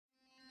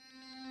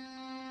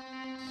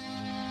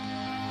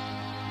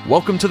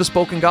Welcome to the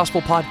Spoken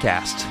Gospel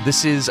Podcast.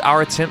 This is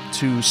our attempt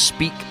to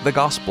speak the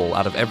gospel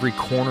out of every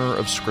corner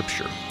of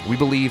Scripture. We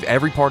believe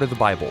every part of the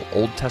Bible,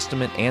 Old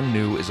Testament and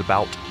New, is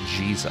about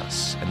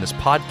Jesus. And this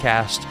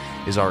podcast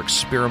is our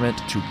experiment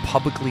to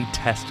publicly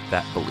test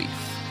that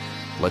belief.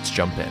 Let's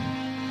jump in.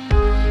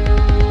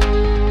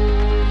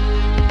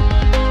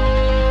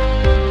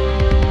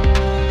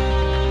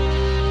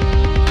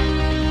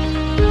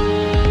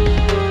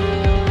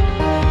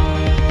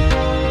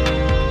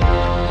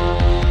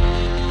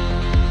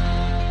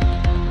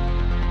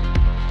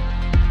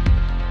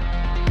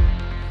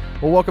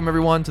 Well, welcome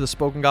everyone to the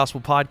Spoken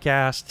Gospel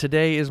Podcast.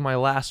 Today is my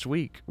last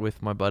week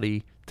with my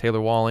buddy Taylor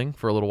Walling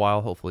for a little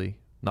while. Hopefully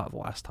not the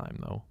last time,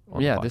 though.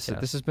 Yeah, this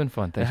has been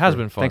fun. It has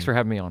been fun. Thanks for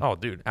having me on. Oh,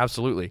 dude,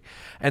 absolutely.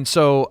 And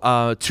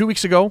so 2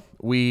 weeks ago,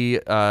 we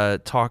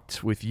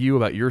talked with you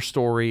about your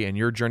story and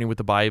your journey with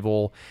the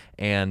Bible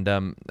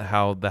and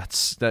how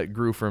that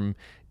grew from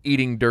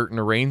eating dirt in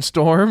a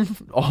rainstorm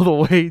all the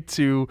way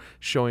to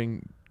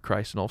showing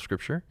Christ in all of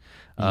Scripture.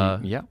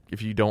 Yeah.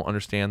 If you don't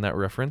understand that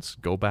reference,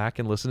 go back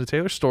and listen to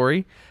Taylor's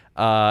story.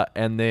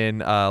 And then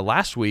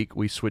last week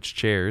we switched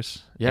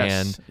chairs.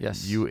 Yes.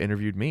 You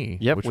interviewed me.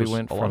 Yep. Which was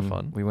a lot of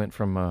fun. We went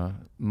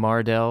from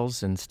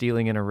Mardel's and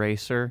stealing an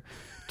eraser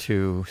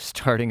to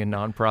starting a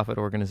nonprofit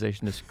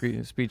organization to speak the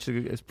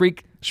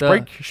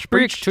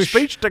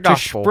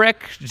gospel.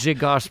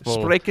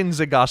 Sprechen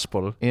the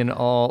gospel in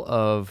all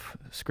of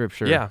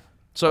Scripture. Yeah.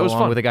 So it was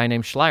fun with a guy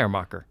named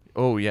Schleiermacher.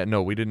 Oh, yeah.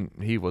 No, we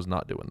didn't. He was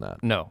not doing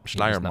that. No.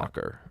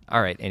 Schleiermacher.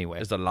 All right. Anyway.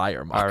 Is the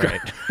liar-macher. All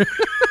right.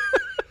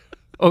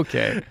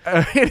 Okay.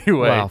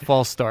 Anyway. Wow.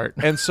 False start.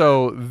 And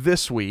so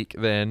this week,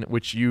 then,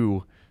 which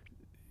you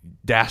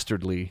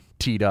dastardly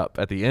teed up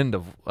at the end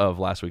of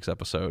last week's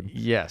episode.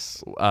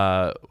 Yes.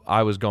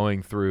 I was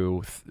going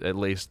through at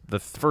least the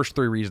first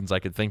three reasons I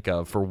could think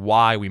of for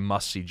why we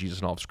must see Jesus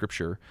in all of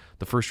Scripture.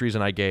 The first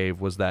reason I gave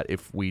was that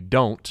if we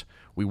don't,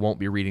 we won't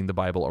be reading the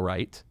Bible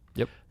aright.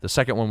 Yep. The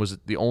second one was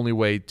the only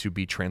way to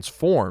be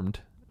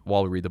transformed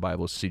while we read the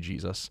Bible is to see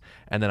Jesus.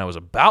 And then I was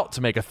about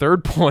to make a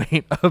third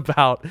point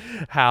about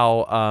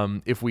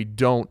how if we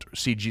don't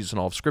see Jesus in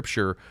all of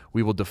Scripture,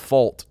 we will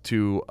default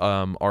to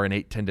our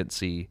innate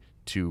tendency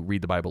to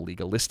read the Bible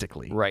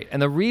legalistically. Right. And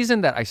the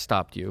reason that I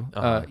stopped you,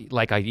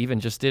 like I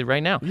even just did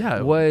right now,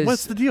 was...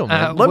 What's the deal,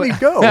 man? Let me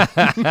go.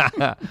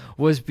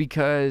 Was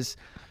because...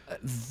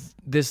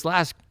 this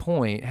last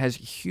point has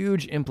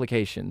huge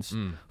implications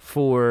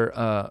for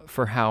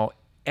how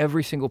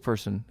every single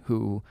person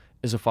who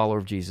is a follower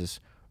of Jesus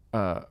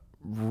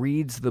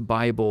reads the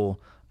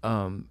Bible,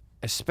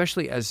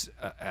 especially as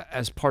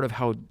part of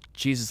how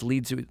Jesus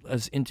leads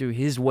us into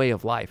His way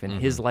of life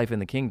and His life in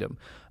the kingdom.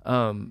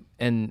 And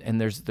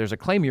there's a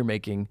claim you're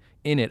making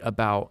in it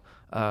about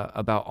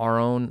our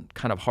own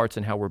kind of hearts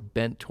and how we're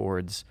bent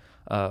towards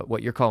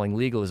what you're calling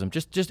legalism.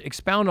 Just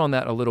expound on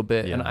that a little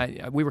bit. Yeah.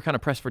 And we were kind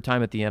of pressed for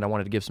time at the end. I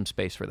wanted to give some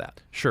space for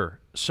that. Sure.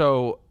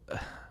 So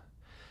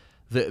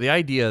the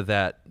idea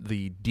that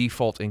the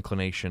default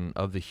inclination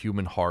of the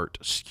human heart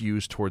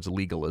skews towards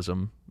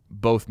legalism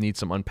both need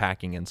some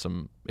unpacking and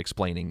some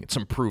explaining,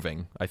 some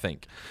proving, I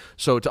think.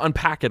 So to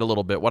unpack it a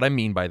little bit, what I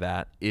mean by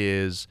that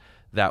is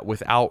that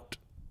without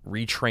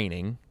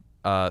retraining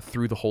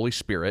through the Holy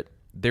Spirit,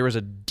 there is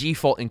a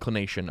default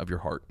inclination of your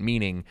heart,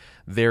 meaning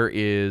there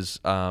is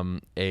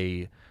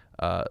the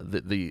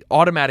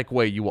automatic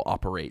way you will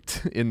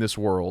operate in this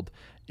world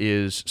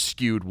is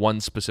skewed one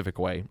specific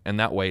way, and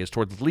that way is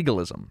towards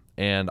legalism.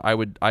 And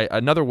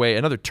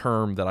another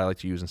term that I like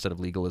to use instead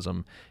of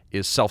legalism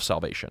is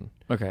self-salvation.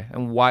 Okay,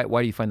 and why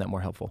do you find that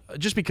more helpful?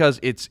 Just because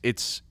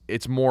it's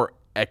more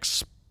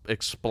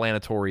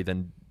explanatory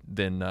than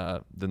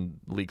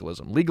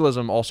legalism.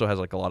 Legalism also has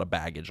like a lot of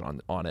baggage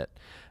on it.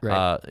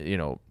 Right.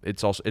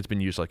 It's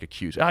been used like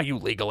accused. You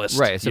legalist.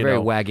 Right. It's a very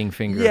wagging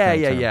finger.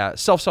 Yeah.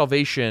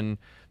 Self-salvation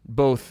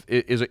both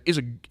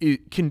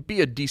it can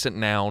be a decent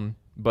noun,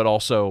 but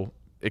also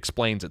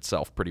explains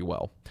itself pretty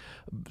well.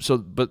 So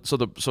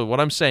what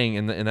I'm saying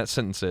in that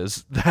sentence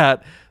is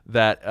that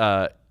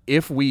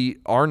if we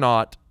are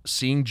not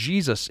seeing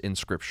Jesus in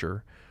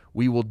Scripture,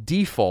 we will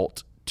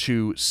default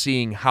to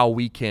seeing how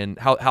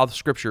the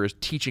Scripture is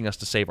teaching us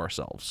to save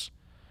ourselves.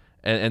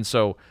 And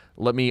so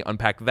let me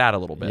unpack that a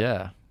little bit.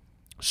 Yeah.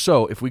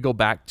 So if we go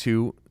back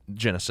to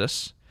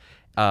Genesis,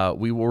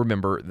 we will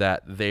remember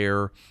that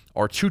there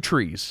are two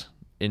trees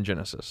in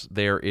Genesis.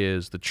 There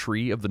is the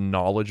tree of the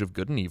knowledge of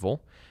good and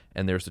evil,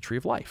 and there's the tree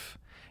of life.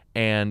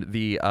 And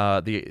the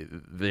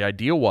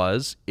idea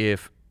was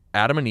if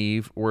Adam and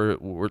Eve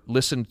were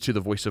listened to the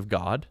voice of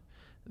God,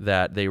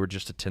 that they were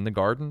just to tend the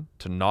garden,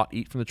 to not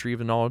eat from the tree of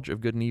the knowledge of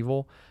good and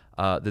evil,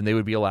 then they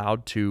would be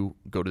allowed to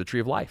go to the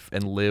tree of life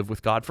and live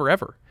with God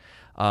forever.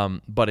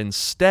 But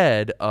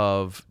instead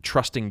of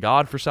trusting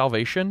God for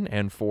salvation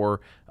and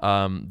for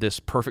this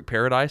perfect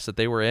paradise that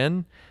they were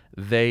in,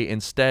 they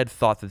instead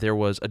thought that there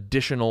was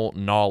additional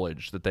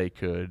knowledge that they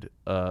could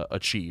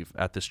achieve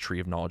at this tree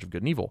of knowledge of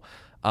good and evil.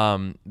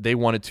 They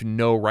wanted to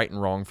know right and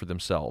wrong for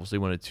themselves. They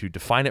wanted to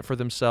define it for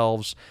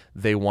themselves.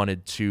 They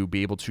wanted to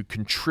be able to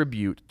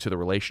contribute to the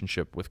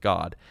relationship with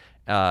God.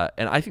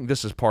 And I think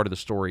this is part of the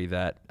story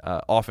that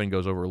often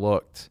goes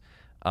overlooked,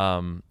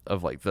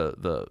 of like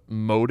the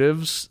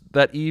motives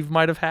that Eve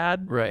might have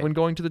had when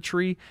going to the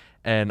tree.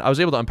 And I was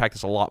able to unpack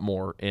this a lot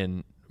more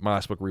in my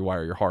last book,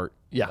 Rewire Your Heart.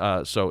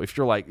 Yeah. So if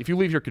you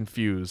leave here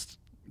confused,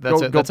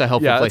 that's a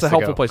helpful place it's a to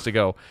helpful go. place to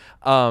go.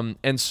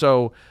 And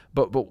so,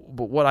 but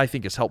what I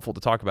think is helpful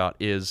to talk about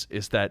is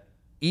that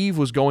Eve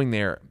was going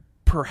there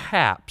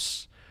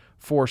perhaps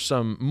for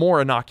some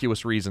more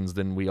innocuous reasons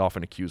than we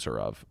often accuse her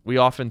of. We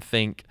often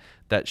think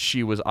that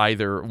she was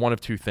either one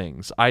of two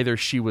things. Either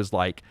she was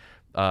like,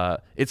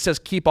 it says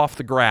keep off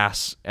the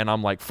grass, and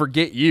I'm like,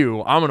 forget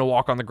you, I'm going to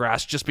walk on the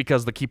grass just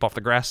because the keep off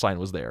the grass sign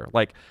was there.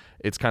 Like,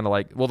 it's kind of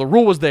like, well, the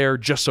rule was there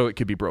just so it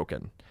could be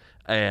broken.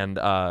 And,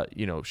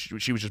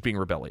 she was just being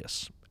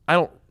rebellious. I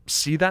don't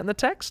see that in the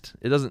text.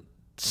 It doesn't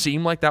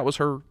seem like that was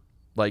her,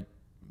 like,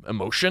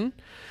 emotion.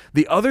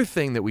 The other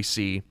thing that we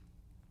see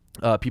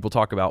people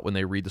talk about when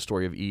they read the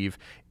story of Eve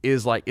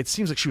is, like, it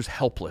seems like she was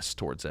helpless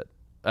towards it.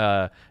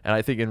 And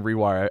I think in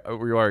Rewire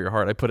Your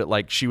Heart, I put it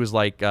like she was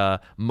like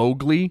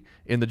Mowgli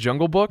in the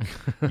Jungle Book.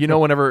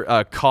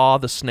 Whenever Kaa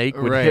the snake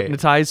would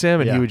hypnotize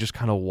him, and he would just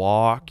kind of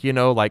walk,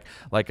 like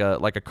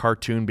a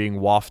cartoon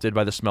being wafted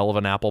by the smell of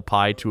an apple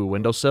pie to a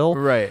windowsill.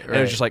 Right. And it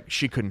was just like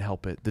she couldn't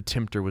help it. The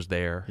tempter was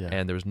there,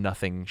 and there was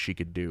nothing she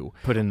could do.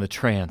 Put in the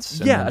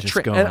trance. And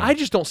And I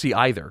just don't see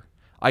either.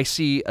 I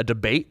see a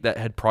debate that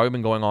had probably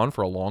been going on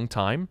for a long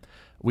time.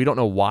 We don't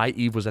know why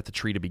Eve was at the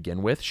tree to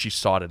begin with. She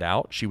sought it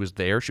out. She was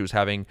there. She was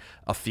having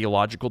a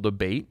theological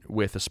debate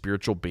with a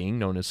spiritual being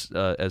known as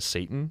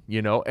Satan,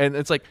 And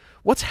it's like,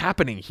 what's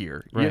happening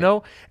here,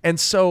 And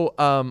so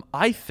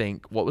I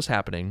think what was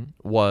happening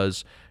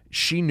was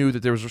she knew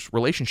that there was this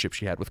relationship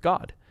she had with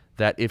God,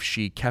 that if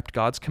she kept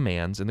God's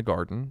commands in the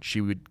garden,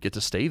 she would get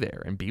to stay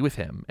there and be with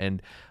him. And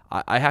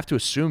I have to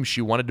assume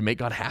she wanted to make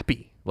God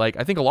happy. Like,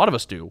 I think a lot of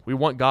us do. We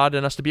want God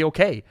and us to be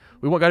okay.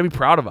 We want God to be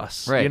proud of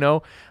us,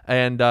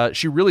 And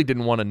she really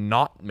didn't want to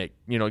not make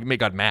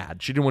God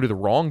mad. She didn't want to do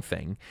the wrong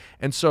thing.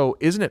 And so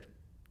isn't it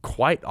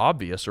quite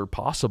obvious or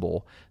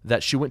possible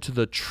that she went to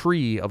the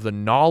tree of the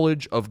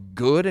knowledge of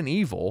good and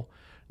evil,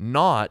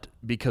 not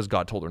because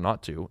God told her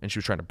not to and she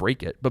was trying to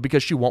break it, but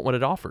because she wanted what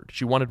it offered.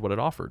 She wanted what it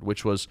offered,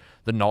 which was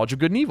the knowledge of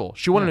good and evil.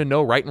 She wanted to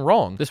know right and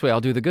wrong. This way I'll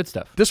do the good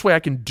stuff. This way I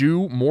can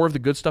do more of the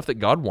good stuff that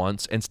God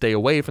wants and stay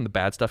away from the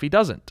bad stuff he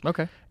doesn't.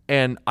 Okay.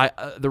 And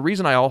the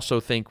reason I also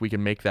think we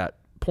can make that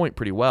point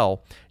pretty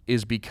well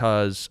is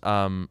because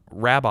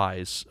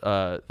rabbis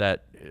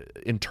that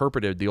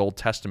interpreted the Old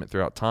Testament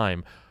throughout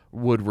time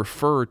would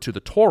refer to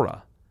the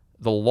Torah,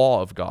 the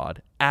law of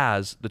God,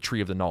 as the tree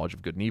of the knowledge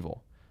of good and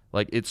evil.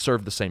 Like, it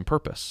served the same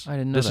purpose. I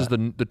didn't know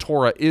that. The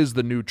Torah is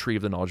the new tree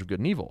of the knowledge of good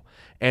and evil,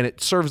 and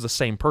it serves the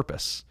same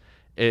purpose.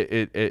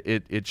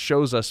 It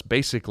shows us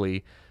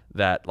basically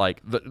that,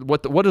 like,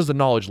 what does the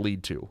knowledge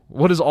lead to?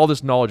 What does all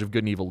this knowledge of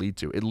good and evil lead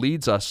to? It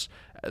leads us,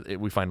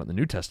 we find out in the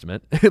New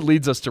Testament, it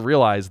leads us to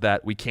realize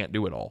that we can't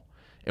do it all,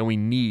 and we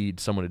need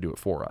someone to do it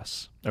for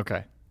us.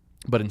 Okay.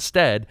 But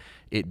instead,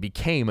 it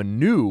became a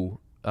new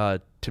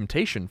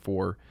temptation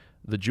for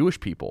the Jewish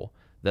people,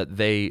 that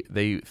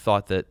they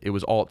thought that it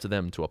was all up to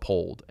them to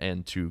uphold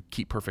and to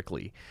keep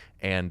perfectly,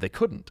 and they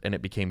couldn't, and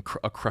it became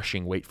a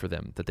crushing weight for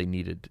them that they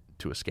needed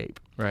to escape.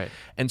 Right.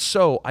 And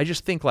so I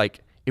just think, like,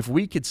 if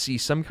we could see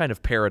some kind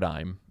of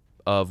paradigm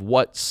of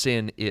what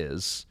sin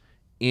is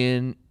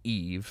in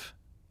Eve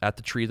at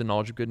the tree of the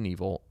knowledge of good and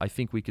evil, I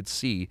think we could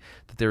see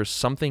that there is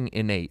something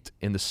innate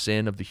in the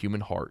sin of the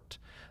human heart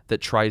that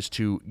tries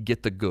to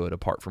get the good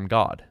apart from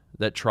God,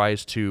 that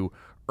tries to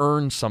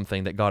earn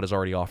something that God has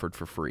already offered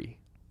for free.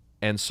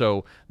 And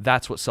so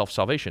that's what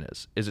self-salvation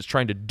is it's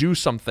trying to do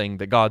something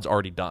that God's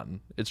already done.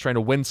 It's trying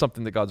to win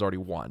something that God's already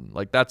won.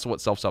 Like, that's what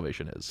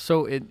self-salvation is.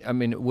 So,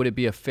 would it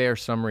be a fair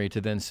summary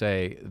to then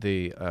say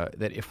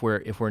that if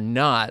we're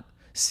not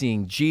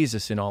seeing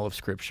Jesus in all of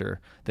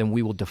Scripture, then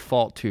we will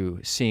default to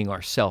seeing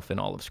ourselves in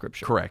all of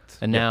Scripture? Correct.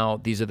 And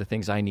now these are the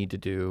things I need to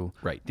do.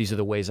 Right. These are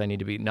the ways I need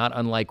to be. Not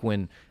unlike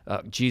when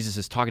Jesus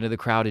is talking to the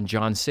crowd in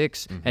John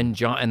 6, and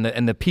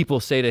the people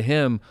say to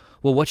him,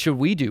 well, what should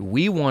we do?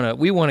 We want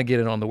to get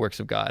in on the works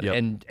of God.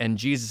 Yep. And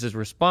Jesus'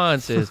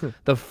 response is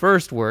the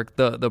first work,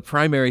 the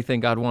primary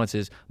thing God wants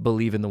is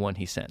believe in the one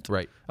he sent.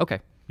 Right.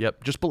 Okay.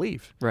 Yep. Just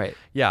believe. Right.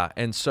 Yeah.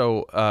 And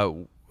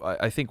so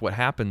I think what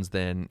happens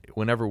then,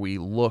 whenever we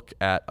look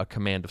at a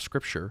command of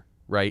Scripture,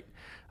 right?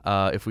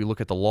 If we look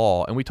at the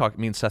law, and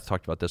me and Seth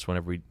talked about this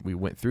whenever we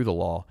went through the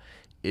law,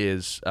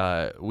 is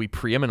we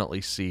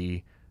preeminently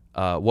see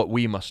what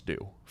we must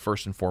do.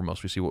 First and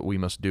foremost, we see what we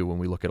must do when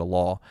we look at a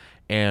law.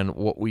 And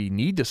what we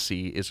need to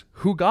see is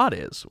who God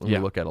is when we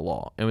look at a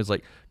law. And it's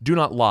like, do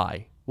not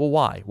lie. Well,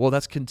 why? Well,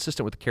 that's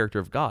consistent with the character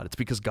of God. It's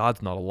because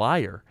God's not a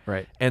liar.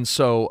 Right. And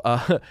so,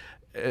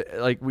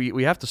 like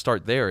we have to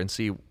start there and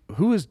see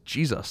who is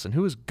Jesus and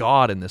who is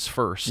God in this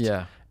first.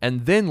 Yeah.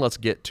 And then let's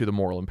get to the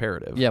moral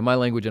imperative. Yeah, my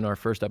language in our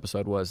first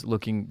episode was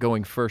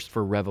going first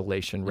for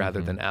revelation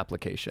rather than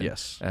application.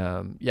 Yes.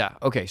 Yeah.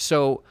 Okay.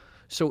 So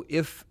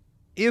if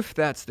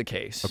that's the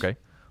case, Okay.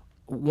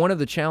 one of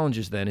the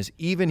challenges then is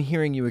even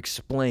hearing you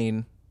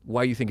explain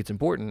why you think it's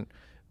important.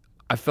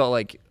 I felt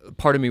like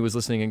part of me was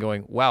listening and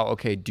going, "Wow,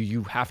 okay. Do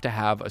you have to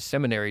have a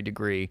seminary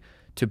degree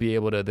to be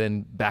able to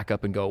then back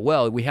up and go,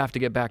 well, we have to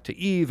get back to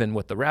Eve and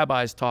what the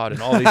rabbis taught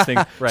and all these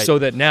things, Right. so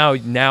that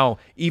now,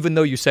 even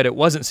though you said it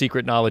wasn't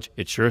secret knowledge,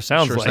 it sure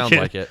sounds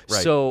like it.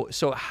 Right.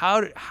 So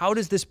how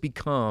does this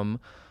become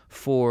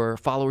for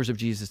followers of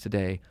Jesus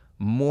today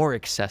more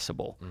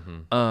accessible?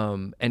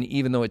 And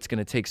even though it's going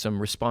to take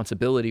some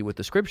responsibility with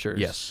the scriptures,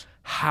 Yes.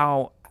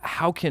 how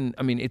can,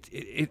 I mean,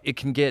 it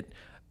can get.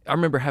 I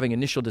remember having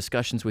initial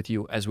discussions with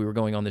you as we were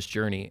going on this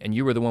journey, and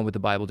you were the one with the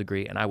Bible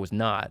degree, and I was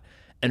not,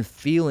 and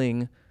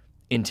feeling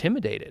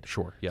intimidated.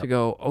 Sure. Yeah. To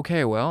go,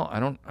 okay, well,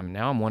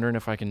 now I'm wondering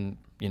if I can,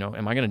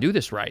 am I going to do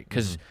this right?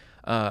 Because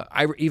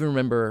I even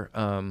remember,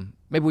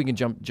 maybe we can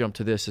jump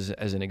to this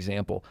as an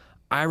example.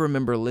 I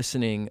remember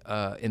listening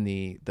in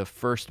the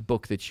first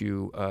book that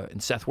you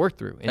and Seth worked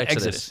through in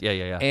Exodus.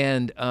 Yeah.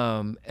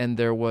 And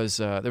there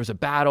was a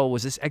battle.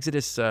 Was this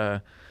Exodus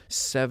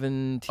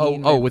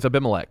 17? Oh, with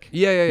Abimelech.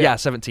 Yeah. Yeah,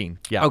 17.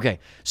 Yeah. Okay.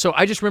 So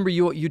I just remember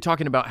you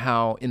talking about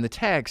how in the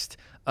text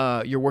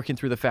you're working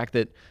through the fact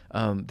that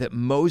that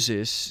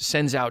Moses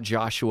sends out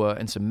Joshua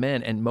and some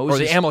men, and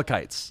Moses Or the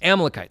Amalekites. The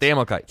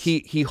Amalekites.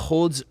 He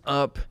holds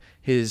up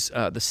his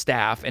the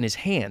staff and his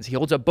hands. He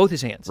holds up both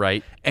his hands.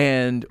 Right.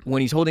 And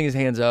when he's holding his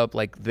hands up,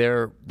 like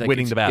they're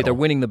Winning the battle. They're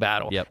winning the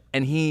battle. Yep.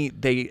 And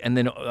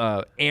then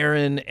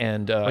Aaron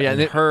and yeah,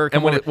 and Hur.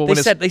 and when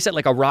they set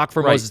like a rock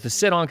for Right. Moses to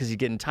sit on because he's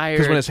getting tired.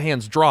 Because when his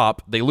hands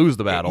drop, they lose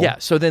the battle. Yeah.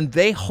 So then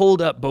they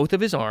hold up both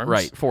of his arms.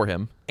 Right, for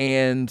him.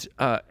 And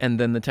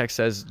then the text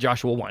says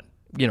Joshua won.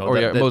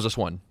 Moses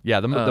won.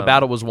 Yeah, the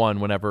battle was won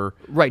whenever.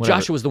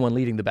 Joshua was the one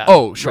leading the battle.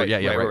 Oh, sure.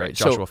 Right.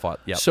 Joshua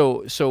fought. Yeah.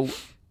 So,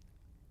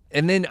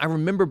 and then I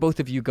remember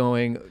both of you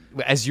going,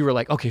 as you were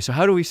like, okay, so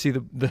how do we see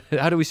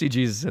how do we see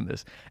Jesus in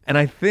this? And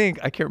I can't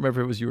remember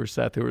if it was you or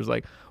Seth who was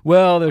like,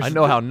 well, there's. I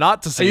know how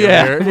not to see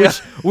yeah, him here.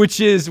 which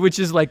is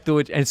like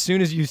as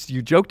soon as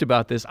you joked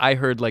about this, I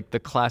heard like the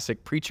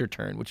classic preacher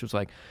turn, which was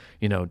like,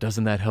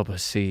 doesn't that help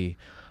us see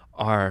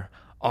our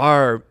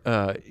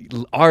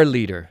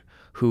leader,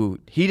 who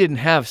he didn't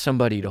have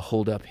somebody to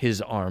hold up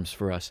his arms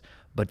for us,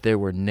 but there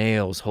were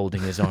nails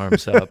holding his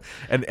arms up.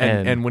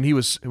 and when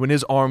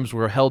his arms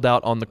were held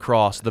out on the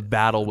cross, the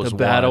battle was won.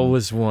 The battle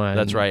was won.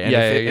 That's right.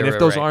 And if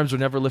those arms were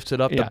never lifted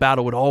up, the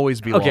battle would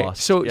always be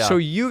lost. So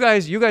you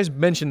guys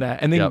mentioned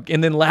that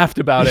and then laughed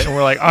about it, and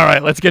we're like, all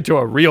right, let's get to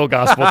a real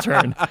gospel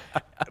turn.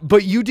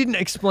 But you didn't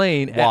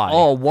explain at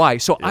all why.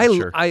 So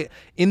I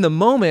in the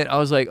moment I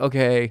was like,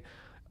 okay,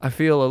 I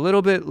feel a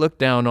little bit looked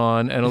down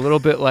on, and a little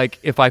bit like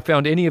if I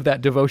found any of that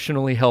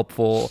devotionally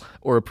helpful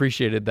or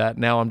appreciated that,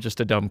 now I'm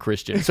just a dumb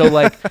Christian.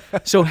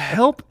 So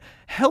help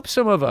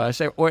some of us,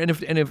 and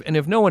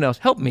if no one else,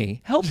 help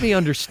me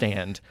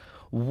understand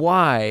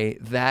why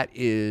that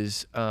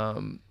is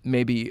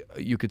maybe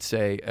you could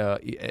say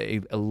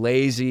a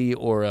lazy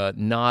or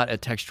not a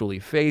textually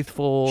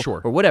faithful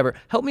or whatever.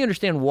 Help me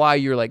understand why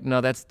you're like, no,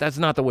 that's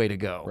not the way to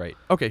go. Right.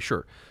 Okay.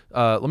 Sure.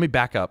 Let me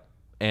back up.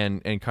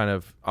 And kind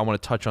of, I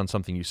want to touch on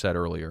something you said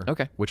earlier,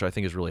 which I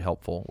think is really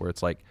helpful, where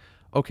it's like,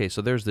 okay,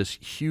 so there's this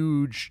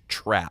huge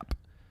trap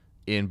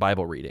in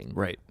Bible reading,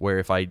 right? Where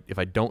if I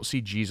don't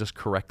see Jesus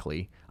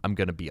correctly, I'm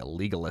going to be a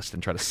legalist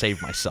and try to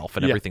save myself,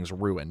 and everything's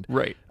ruined,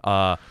 right?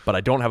 But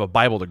I don't have a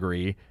Bible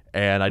degree,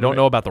 and I don't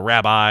know about the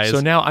rabbis. So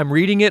now I'm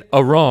reading it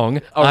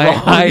wrong.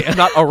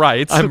 Not a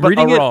right. I'm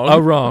reading it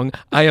wrong.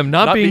 I am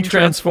not being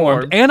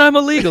transformed, and I'm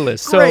a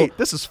legalist. So great,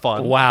 this is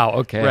fun. Wow.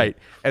 Okay. Right.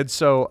 And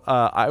so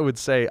I would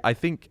say I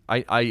think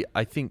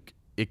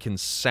it can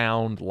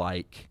sound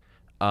like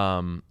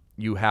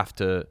you have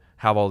to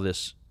have all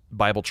this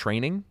Bible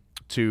training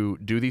to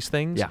do these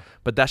things. Yeah.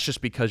 But that's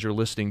just because you're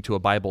listening to a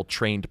Bible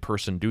trained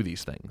person do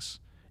these things.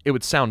 It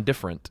would sound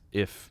different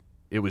if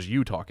it was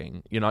you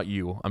talking. You're not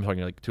you. I'm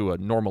talking like to a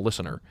normal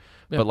listener.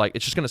 Yeah. But like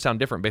it's just going to sound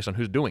different based on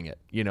who's doing it.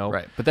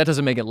 Right. But that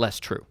doesn't make it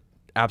less true.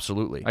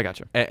 Absolutely. I got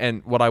you.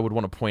 And what I would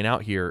want to point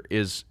out here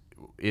is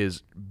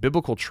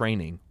biblical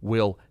training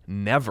will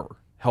never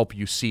help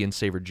you see and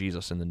savor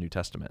Jesus in the New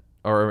Testament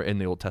or in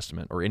the Old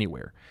Testament or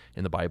anywhere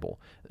in the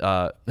Bible.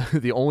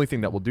 The only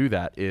thing that will do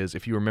that is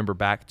if you remember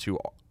back to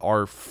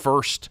our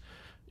first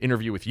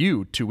interview with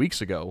you 2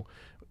 weeks ago,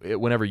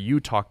 whenever you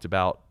talked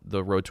about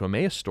the Road to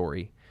Emmaus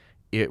story,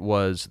 it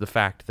was the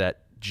fact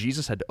that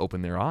Jesus had to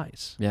open their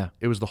eyes. Yeah.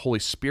 It was the Holy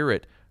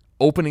Spirit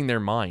opening their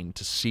mind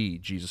to see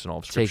Jesus in all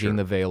of Scripture. Taking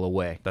the veil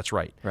away. That's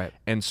right. Right.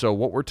 And so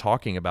what we're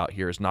talking about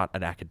here is not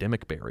an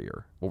academic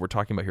barrier. What we're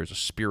talking about here is a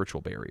spiritual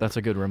barrier. That's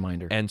a good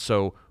reminder. And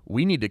so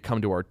we need to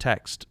come to our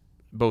text,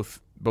 both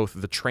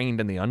the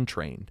trained and the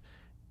untrained,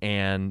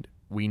 and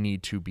we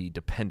need to be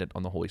dependent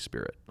on the Holy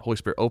Spirit. Holy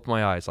Spirit, open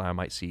my eyes that I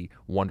might see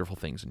wonderful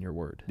things in your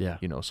word. Yeah.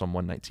 Psalm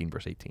 119,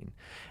 verse 18.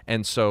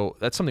 And so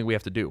that's something we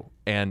have to do.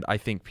 And I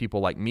think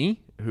people like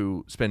me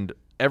who spend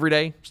every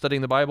day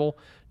studying the Bible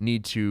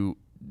need to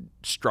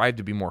strive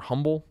to be more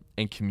humble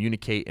and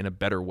communicate in a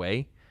better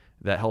way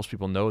that helps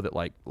people know that,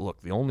 like,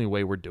 look, the only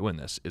way we're doing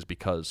this is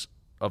because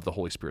of the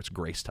Holy Spirit's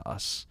grace to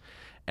us.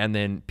 And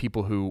then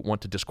people who want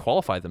to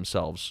disqualify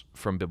themselves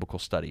from biblical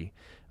study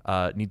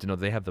need to know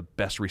they have the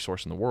best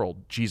resource in the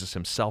world, Jesus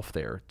himself,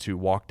 there to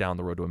walk down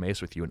the road to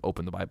Emmaus with you and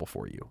open the Bible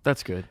for you.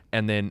 That's good.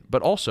 And then,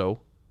 but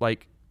also,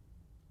 like,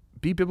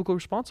 be biblically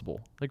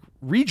responsible. Like,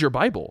 read your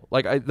Bible.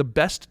 Like, the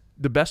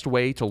best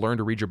way to learn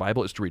to read your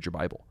Bible is to read your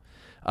Bible.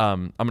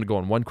 I'm going to go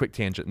on one quick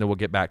tangent, and then we'll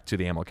get back to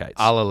the Amalekites.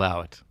 I'll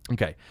allow it.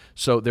 Okay.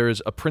 So there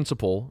is a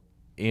principle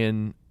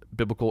in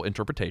biblical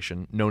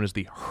interpretation known as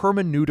the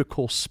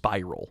hermeneutical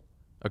spiral.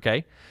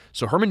 Okay?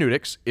 So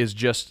hermeneutics is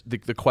just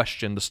the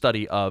question, the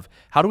study of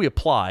how do we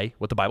apply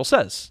what the Bible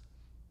says.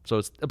 So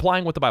it's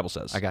applying what the Bible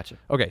says. I got you.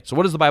 Okay, so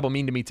what does the Bible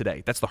mean to me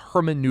today? That's the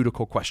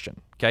hermeneutical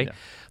question, okay? Yeah.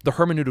 The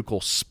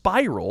hermeneutical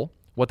spiral,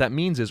 what that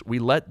means is we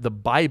let the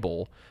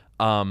Bible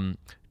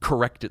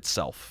correct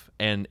itself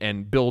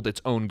and build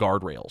its own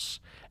guardrails.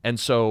 And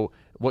so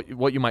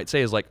what you might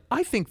say is like,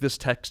 I think this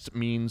text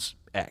means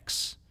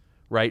X,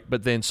 right?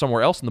 But then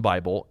somewhere else in the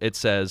Bible, it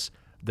says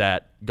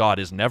that God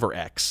is never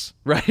X,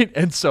 right?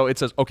 And so it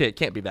says, okay, it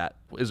can't be that.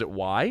 Is it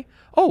Y?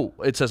 Oh,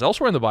 it says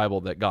elsewhere in the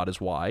Bible that God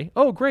is Y.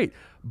 Oh, great.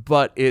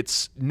 But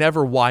it's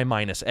never Y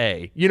minus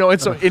A.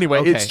 And so anyway,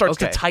 Okay, it starts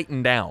okay. to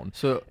tighten down.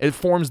 So- it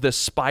forms this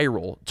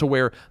spiral to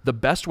where the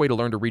best way to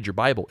learn to read your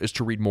Bible is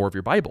to read more of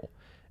your Bible.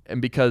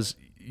 And because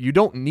you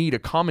don't need a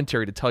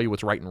commentary to tell you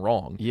what's right and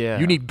wrong. Yeah.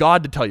 You need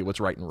God to tell you what's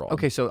right and wrong.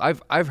 Okay, so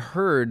I've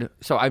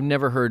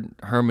never heard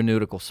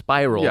hermeneutical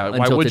spiral Yeah,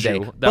 until why would today.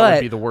 you? That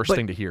would be the worst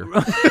thing to hear.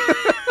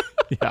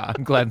 Yeah,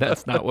 I'm glad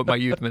that's not what my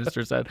youth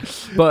minister said.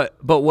 But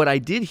what I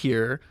did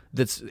hear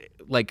that's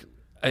like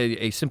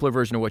a simpler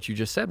version of what you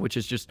just said, which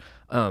is just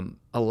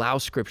allow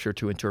Scripture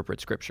to interpret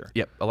Scripture.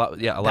 Yep. Allow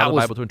the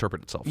Bible to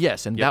interpret itself.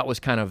 Yes, and that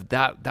was kind of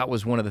that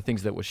was one of the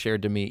things that was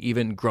shared to me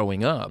even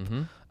growing up.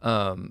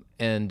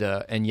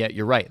 And yet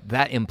you're right.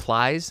 That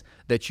implies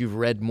that you've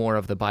read more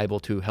of the Bible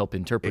to help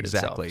interpret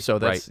Exactly. itself. So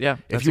that's right.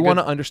 If you want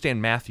to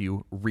understand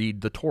Matthew,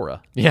 read the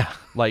Torah. Yeah.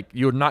 Like,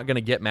 you're not going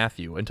to get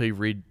Matthew until you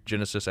read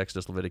Genesis,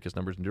 Exodus, Leviticus,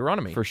 Numbers, and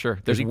Deuteronomy. For sure.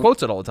 Because he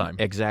quotes it all the time.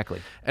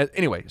 Exactly.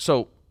 Anyway,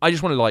 so I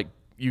just wanted to,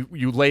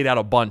 you laid out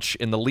a bunch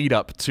in the lead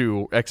up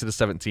to Exodus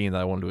 17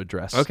 that I wanted to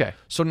address. Okay.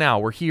 So now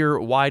we're here.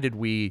 Why did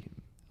we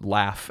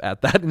laugh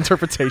at that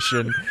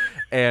interpretation?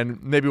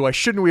 And maybe why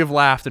shouldn't we have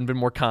laughed and been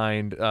more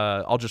kind?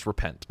 I'll just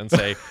repent and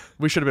say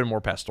we should have been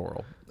more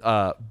pastoral.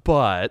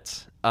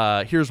 But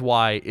here's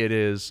why it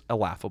is a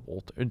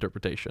laughable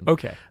interpretation.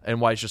 Okay.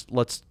 And why it's just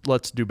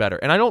let's do better.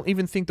 And I don't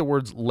even think the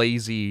words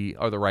lazy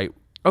are the right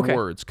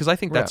words, because I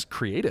think that's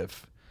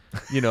creative.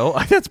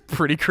 That's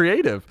pretty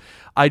creative.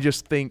 I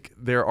just think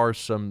there are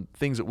some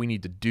things that we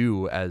need to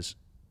do as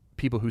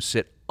people who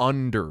sit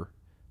under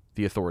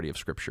the authority of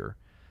Scripture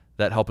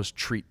that help us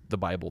treat the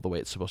Bible the way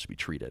it's supposed to be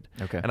treated.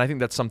 Okay. And I think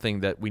that's something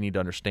that we need to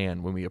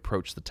understand when we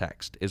approach the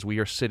text, is we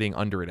are sitting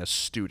under it as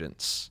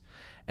students.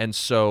 And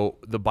so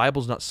the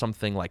Bible's not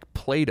something like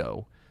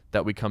Play-Doh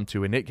that we come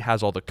to and it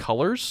has all the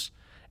colors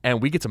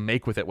and we get to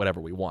make with it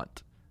whatever we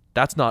want.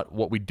 That's not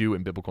what we do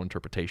in biblical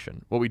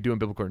interpretation. What we do in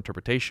biblical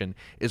interpretation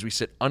is we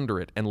sit under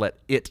it and let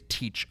it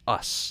teach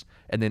us.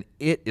 And then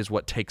it is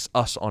what takes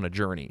us on a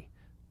journey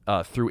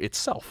through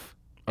itself.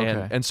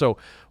 And so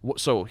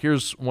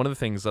here's one of the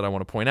things that I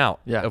want to point out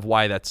of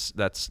why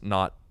that's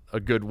not a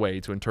good way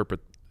to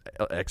interpret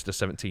Exodus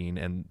 17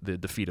 and the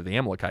defeat of the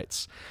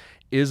Amalekites,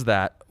 is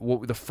that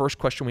the first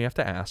question we have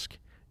to ask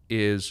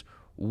is,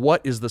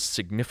 what is the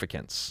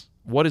significance?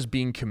 What is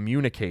being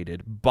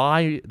communicated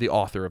by the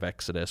author of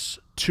Exodus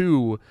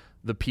to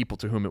the people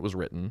to whom it was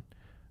written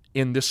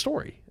in this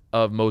story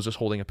of Moses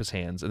holding up his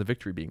hands and the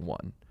victory being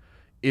won?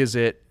 Is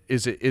it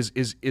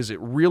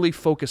really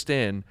focused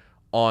in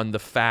on the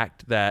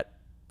fact that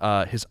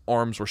his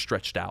arms were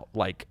stretched out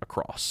like a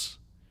cross?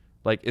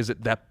 Like, is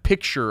it that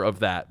picture of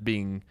that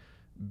being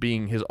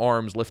his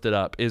arms lifted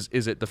up? Is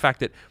it the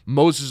fact that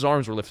Moses'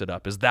 arms were lifted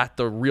up? Is that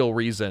the real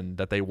reason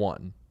that they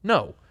won?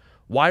 No.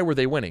 Why were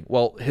they winning?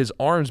 Well, his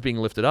arms being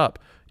lifted up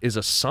is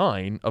a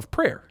sign of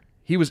prayer.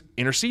 He was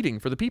interceding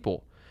for the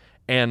people.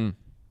 And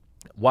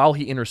while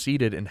he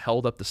interceded and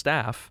held up the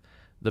staff,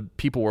 the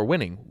people were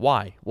winning.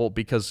 Why? Well,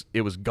 because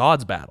it was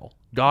God's battle.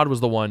 God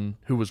was the one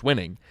who was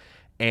winning.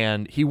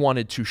 And he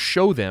wanted to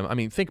show them, I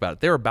mean, think about it.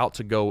 They're about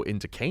to go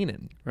into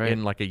Canaan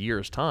in like a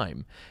year's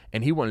time.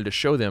 And he wanted to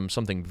show them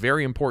something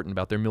very important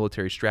about their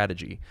military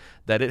strategy,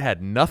 that it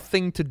had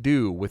nothing to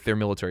do with their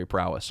military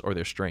prowess or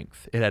their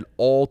strength. It had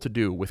all to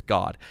do with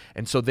God.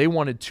 And so they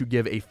wanted to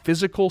give a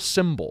physical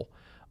symbol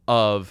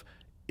of,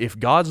 if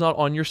God's not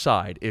on your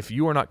side, if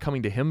you are not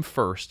coming to him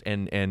first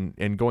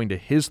and going to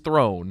his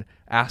throne,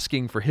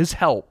 asking for his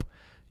help,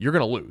 you're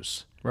going to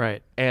lose.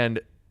 Right. And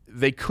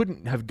they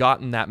couldn't have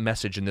gotten that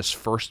message in this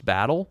first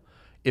battle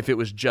if it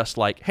was just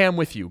like, hey, I'm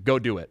with you, go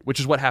do it, which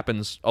is what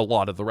happens a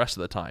lot of the rest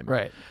of the time.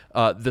 Right.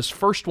 This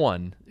first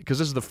one, because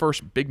this is the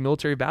first big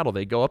military battle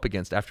they go up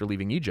against after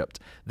leaving Egypt,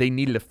 they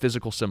needed a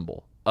physical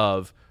symbol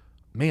of,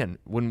 man,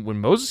 when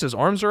Moses'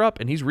 arms are up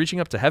and he's reaching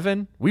up to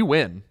heaven, we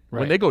win.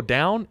 Right. When they go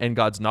down and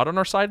God's not on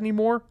our side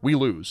anymore, we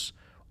lose.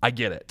 I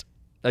get it.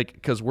 Like,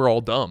 because we're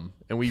all dumb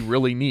and we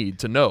really need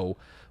to know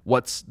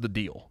what's the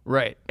deal.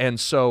 Right. And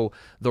so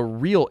the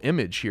real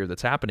image here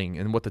that's happening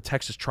and what the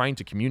text is trying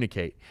to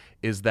communicate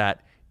is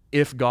that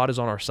if God is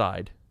on our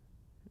side,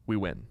 we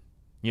win.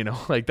 You know,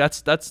 like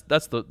that's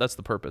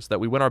the purpose, that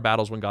we win our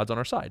battles when God's on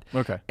our side.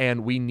 Okay.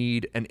 And we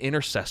need an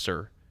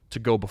intercessor to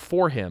go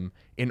before him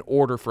in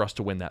order for us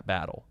to win that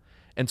battle.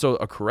 And so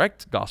a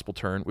correct gospel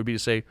turn would be to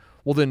say,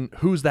 well, then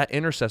who's that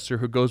intercessor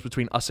who goes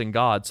between us and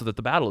God so that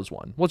the battle is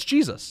won? Well, it's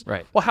Jesus.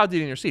 Right. Well, how did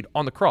he intercede?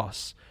 On the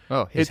cross.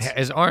 Oh,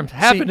 his arms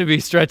happen to be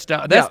stretched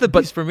out. That's the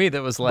piece for me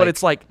that was like. But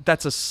it's like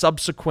that's a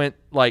subsequent,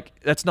 like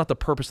that's not the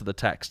purpose of the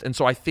text. And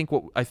so I think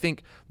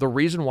the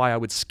reason why I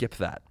would skip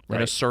that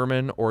in a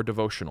sermon or a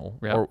devotional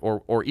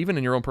or even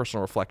in your own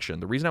personal reflection,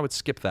 the reason I would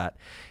skip that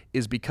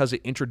is because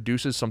it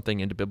introduces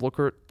something into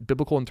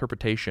biblical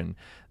interpretation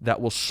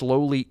that will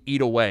slowly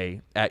eat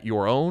away at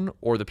your own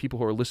or the people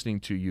who are listening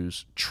to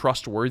you's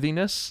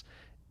trustworthiness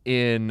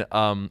in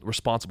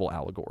responsible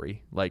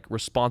allegory, like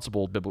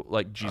responsible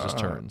like Jesus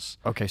turns.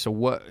 Okay, so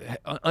what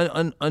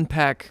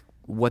unpack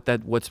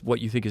what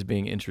you think is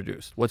being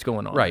introduced? What's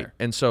going on Right. there?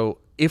 And so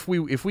if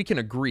we can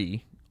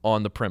agree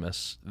on the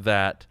premise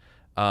that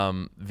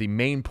the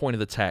main point of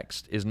the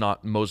text is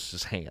not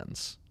Moses'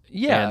 hands.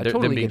 Yeah, and I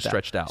totally them being get that.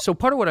 stretched out. So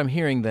part of what I'm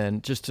hearing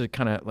then, just to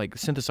kind of like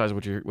synthesize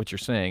what you're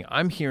saying,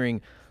 I'm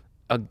hearing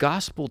a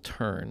gospel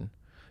turn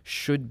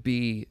should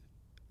be,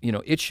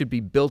 it should be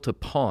built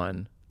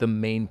upon the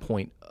main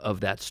point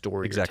of that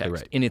story Exactly or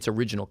text right. in its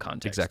original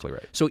context. Exactly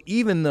right. So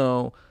even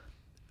though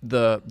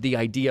the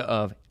idea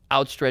of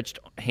outstretched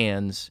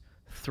hands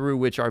through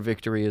which our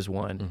victory is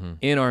won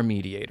in our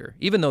mediator,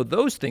 even though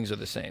those things are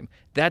the same,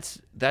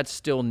 that's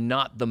still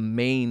not the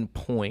main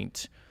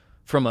point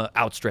from a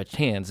outstretched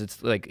hands.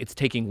 It's like it's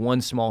taking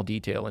one small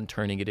detail and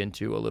turning it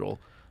into a little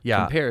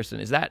comparison.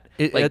 Is that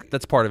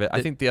that's part of it?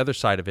 I think the other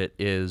side of it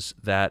is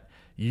that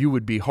you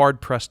would be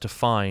hard pressed to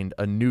find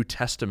a New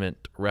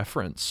Testament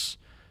reference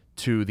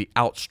to the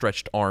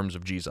outstretched arms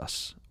of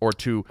Jesus or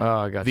to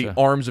the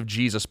arms of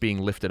Jesus being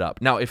lifted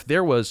up. Now, if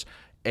there was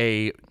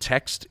a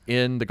text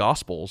in the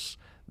Gospels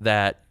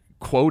that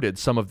quoted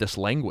some of this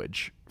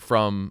language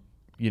from,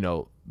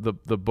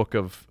 the book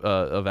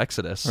of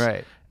Exodus,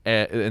 right,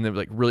 and they're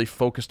like really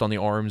focused on the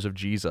arms of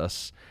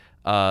Jesus,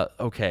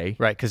 okay,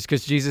 right,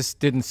 because Jesus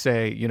didn't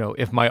say,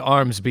 if my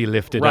arms be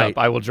lifted right. up,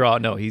 I will draw.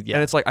 No, and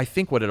it's like I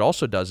think what it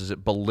also does is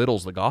it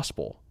belittles the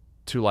gospel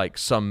to like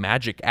some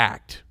magic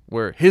act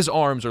where his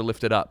arms are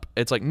lifted up.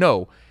 It's like,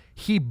 no,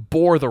 he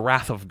bore the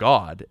wrath of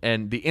God,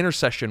 and the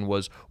intercession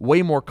was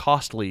way more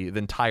costly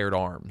than tired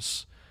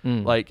arms.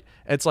 Like,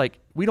 it's like,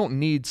 we don't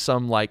need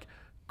some like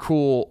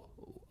cool,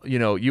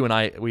 you and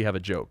I, we have a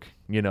joke,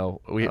 we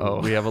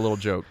have a little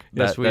joke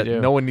Yes, that do.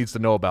 no one needs to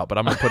know about, but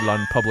I'm going to put it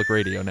on public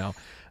radio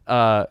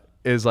now.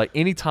 Is like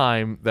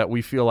anytime that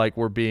we feel like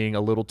we're being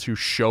a little too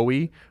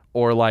showy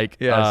or like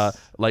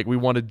like we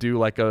want to do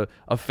like a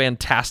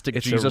fantastic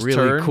it's Jesus a really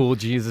turn. cool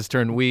Jesus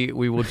turn. We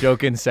will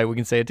joke and say we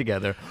can say it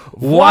together.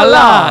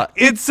 Voila!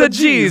 It's a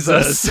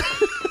Jesus.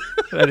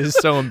 That is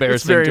so embarrassing.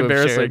 It's very to have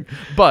embarrassing. shared.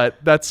 But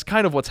that's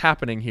kind of what's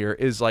happening here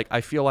is like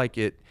I feel like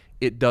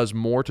it does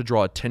more to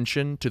draw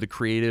attention to the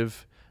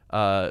creative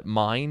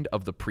mind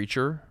of the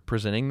preacher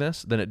presenting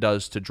this than it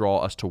does to draw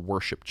us to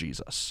worship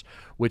Jesus,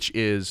 which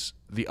is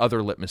the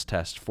other litmus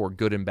test for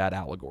good and bad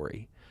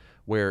allegory.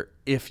 Where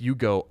if you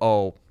go,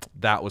 oh,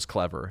 that was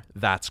clever,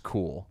 that's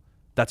cool,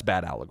 that's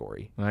bad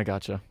allegory. I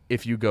gotcha.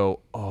 If you go,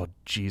 oh,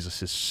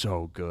 Jesus is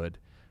so good,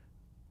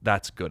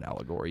 that's good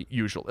allegory.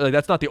 Usually,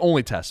 that's not the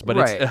only test, but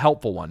Right. it's a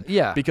helpful one.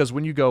 Yeah. Because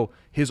when you go,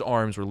 his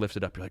arms were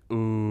lifted up, you're like,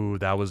 ooh,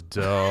 that was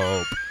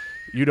dope.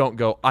 You don't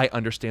go, I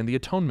understand the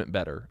atonement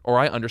better, or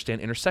I understand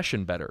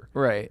intercession better.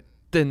 Right.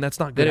 Then that's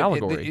not good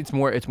allegory. It's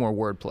more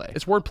wordplay.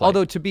 It's wordplay.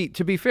 Although to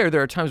be fair,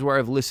 there are times where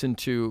I've listened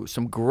to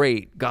some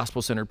great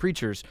gospel-centered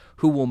preachers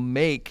who will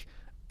make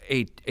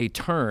a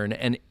turn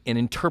and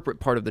interpret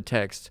part of the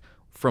text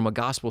from a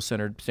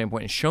gospel-centered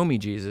standpoint and show me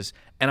Jesus,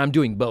 and I'm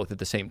doing both at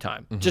the same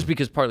time. Just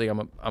because partly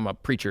I'm a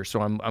preacher,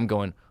 so I'm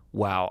going,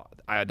 wow,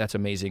 that's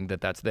amazing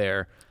that's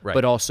there. Right.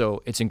 But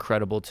also, it's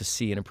incredible to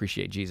see and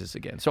appreciate Jesus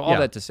again. So all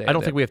that to say, I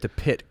don't think we have to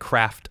pit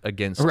craft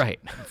against Right.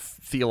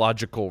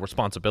 theological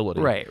responsibility.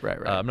 Right.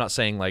 I'm not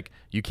saying like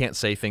you can't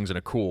say things in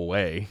a cool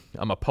way.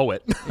 I'm a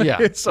poet.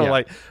 Yeah. So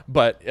yeah.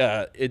 but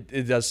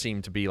it does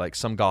seem to be like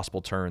some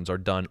gospel turns are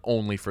done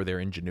only for their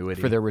ingenuity.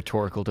 for their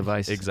rhetorical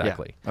device.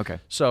 Exactly. Yeah. Okay.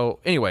 So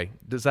anyway,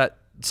 does that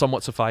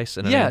somewhat suffice?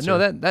 In an Yeah, answer?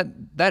 no,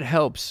 that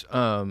helps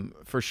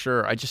for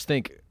sure. I just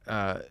think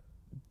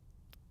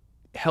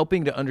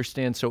helping to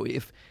understand. So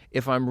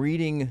if I'm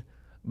reading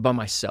by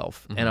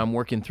myself and I'm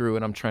working through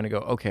and I'm trying to go,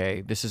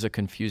 okay, this is a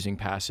confusing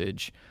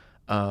passage.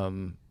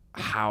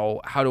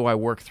 How do I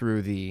work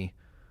through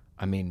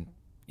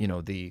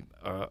the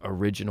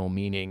original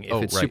meaning.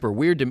 If it's right. super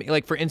weird to me,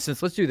 like for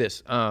instance, let's do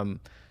this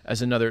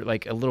as another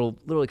like a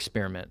little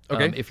experiment.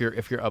 Okay. If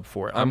you're up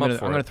for it, I'm up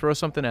for I'm gonna it. throw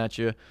something at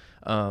you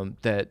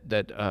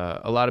that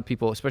a lot of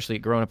people, especially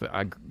growing up,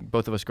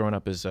 both of us growing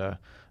up as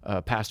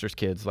pastors'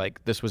 kids,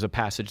 like this was a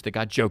passage that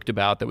got joked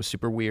about that was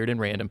super weird and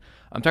random.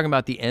 I'm talking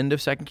about the end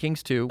of 2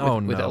 Kings 2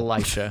 with no.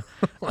 Elisha,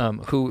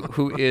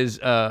 who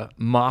is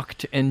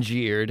mocked and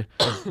jeered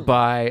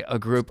by a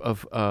group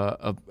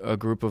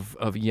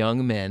of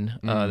young men.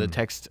 The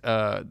text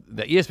the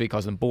ESV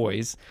calls them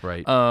boys.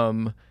 Right.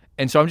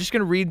 And so I'm just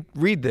going to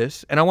read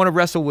this, and I want to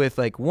wrestle with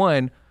like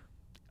one.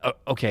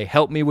 Okay,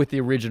 help me with the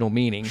original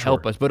meaning. Sure.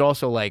 Help us, but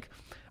also like,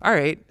 all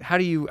right, how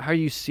do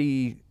you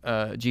see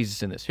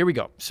Jesus in this? Here we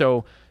go.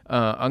 So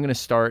I'm going to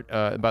start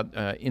about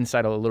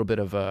inside a little bit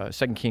of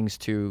 2 Kings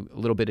 2, a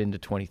little bit into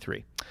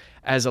 23.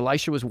 As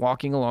Elisha was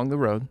walking along the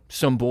road,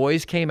 some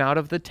boys came out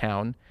of the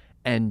town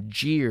and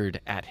jeered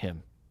at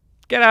him.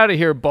 Get out of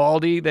here,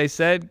 Baldy, they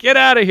said. Get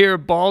out of here,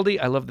 Baldy.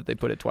 I love that they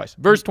put it twice.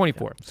 Verse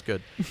 24. It's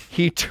good.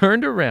 He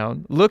turned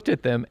around, looked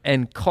at them,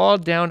 and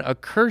called down a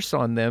curse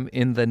on them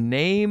in the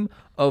name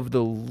of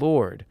the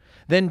Lord.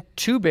 Then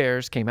 2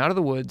 bears came out of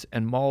the woods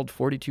and mauled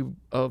 42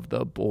 of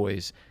the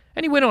boys.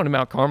 And he went on to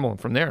Mount Carmel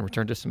and from there and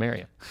returned to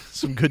Samaria.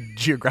 Some good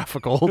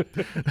geographical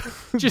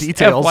Just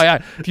details.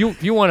 FYI, if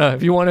you want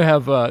to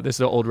have this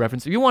is an old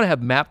reference. If you want to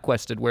have map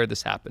quested where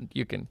this happened,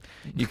 you can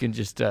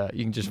just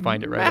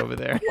find it right over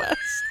there.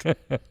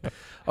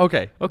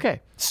 Okay.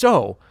 Okay.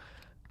 So,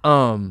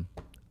 all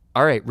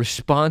right,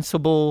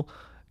 responsible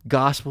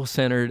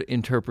gospel-centered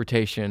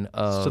interpretation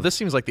of So this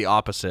seems like the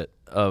opposite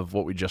of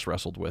what we just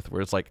wrestled with,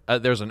 where it's like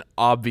there's an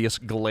obvious,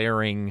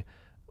 glaring,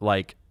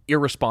 like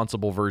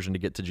irresponsible version to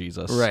get to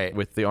Jesus, right,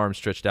 with the arms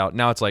stretched out.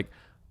 Now it's like,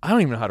 I don't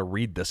even know how to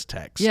read this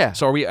text. Yeah.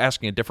 So are we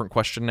asking a different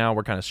question now?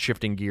 We're kind of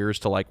shifting gears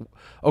to like,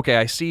 okay,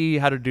 I see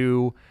how to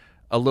do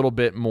a little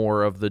bit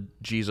more of the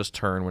Jesus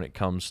turn when it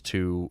comes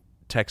to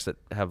texts that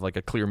have like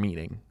a clear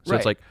meaning. So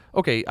it's Right. like,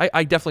 okay,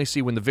 I definitely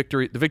see when the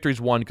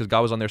victory's won because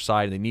God was on their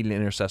side and they need an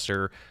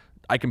intercessor.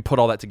 I can put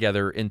all that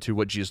together into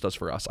what Jesus does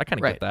for us. I kind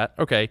of Right. get that.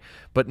 Okay.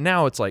 But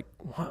now it's like,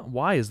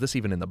 why is this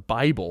even in the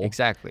Bible?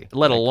 Exactly.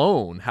 Let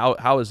alone,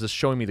 how is this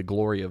showing me the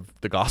glory of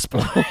the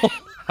gospel?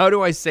 How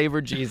do I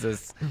savor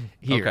Jesus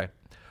here? Okay.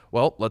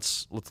 Well,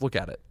 let's look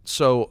at it.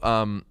 So,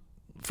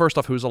 first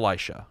off, who's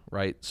Elisha,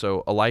 right?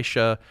 So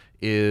Elisha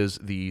is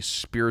the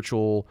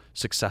spiritual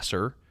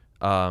successor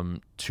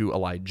to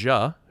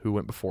Elijah, who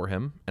went before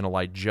him, and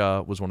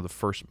Elijah was one of the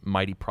first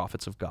mighty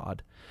prophets of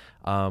God,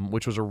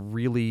 which was a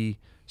really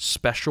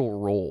special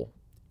role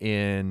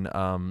in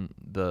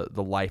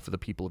the life of the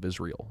people of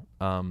Israel.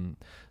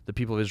 The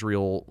people of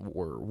Israel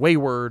were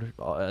wayward,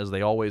 as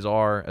they always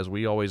are, as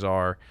we always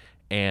are,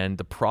 and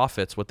the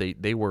prophets, what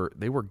they were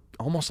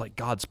almost like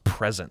God's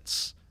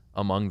presence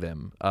among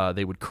them.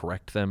 They would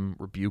correct them,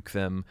 rebuke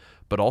them,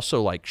 but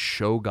also like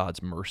show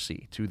God's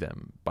mercy to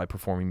them by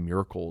performing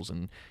miracles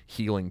and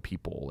healing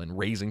people and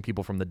raising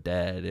people from the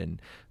dead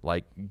and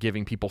like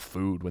giving people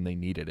food when they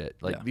needed it.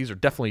 Like Yeah. these are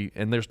definitely,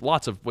 and there's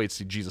lots of ways to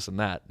see Jesus in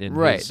that. In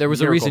Right. his There was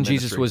a miracle reason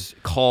Jesus ministry. was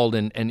called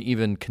and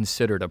even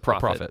considered a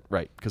prophet. Prophet,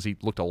 right? Because he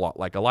looked a lot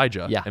like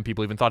Elijah, Yeah. and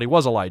people even thought he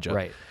was Elijah,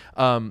 Right.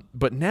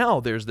 But now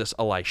there's this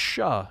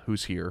Elisha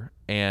who's here,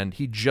 and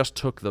he just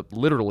took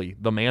literally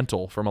the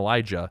mantle from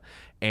Elijah,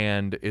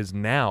 and is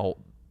now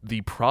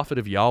the prophet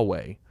of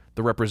Yahweh,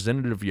 the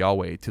representative of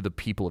Yahweh to the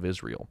people of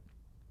Israel.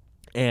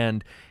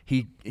 And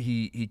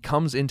he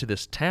comes into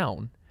this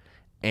town,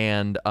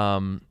 and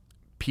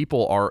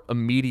people are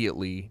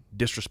immediately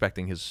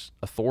disrespecting his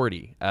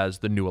authority as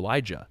the new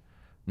Elijah.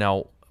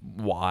 Now,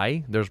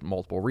 why? There's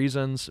multiple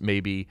reasons.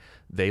 Maybe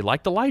they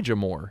liked Elijah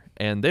more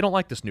and they don't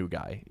like this new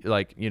guy.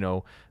 Like,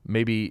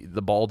 maybe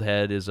the bald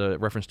head is a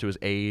reference to his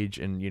age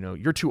and,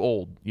 you're too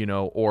old,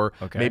 or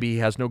Okay. maybe he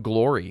has no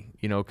glory,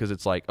 because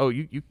it's like, oh,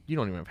 you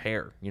don't even have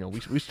hair.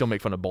 We still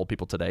make fun of bald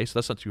people today, so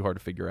that's not too hard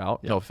to figure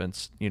out. No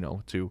offense,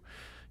 to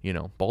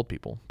bald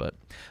people, but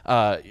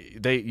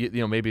they,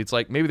 maybe it's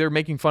like maybe they're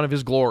making fun of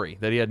his glory,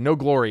 that he had no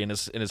glory in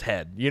his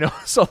head,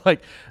 So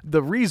like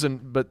the reason,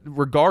 but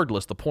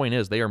regardless, the point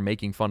is they are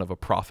making fun of a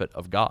prophet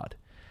of God,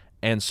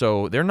 and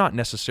so they're not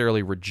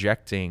necessarily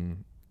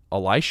rejecting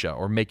Elisha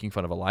or making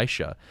fun of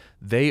Elisha.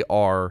 They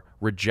are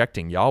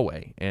rejecting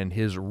Yahweh and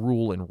His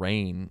rule and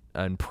reign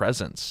and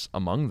presence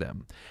among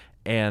them.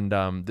 And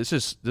this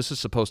is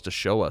supposed to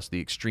show us the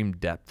extreme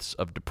depths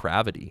of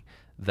depravity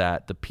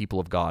that the people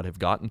of God have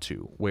gotten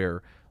to,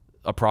 where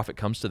a prophet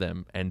comes to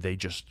them and they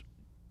just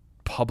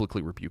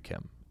publicly rebuke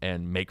him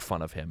and make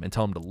fun of him and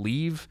tell him to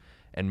leave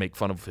and make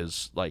fun of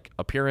his like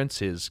appearance,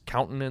 his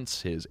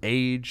countenance, his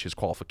age, his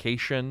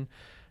qualification,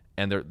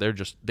 and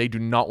they do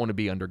not want to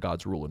be under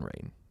God's rule and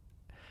reign.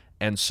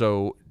 And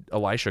so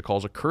Elisha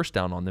calls a curse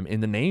down on them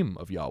in the name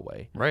of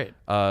Yahweh, Right.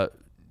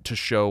 to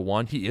show,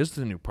 one, he is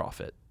the new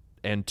prophet,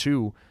 and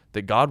two,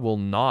 that God will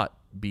not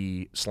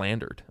be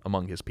slandered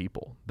among his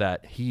people,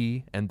 that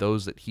he and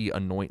those that he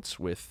anoints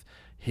with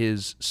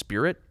his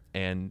spirit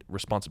and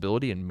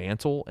responsibility and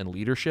mantle and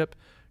leadership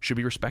should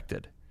be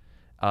respected.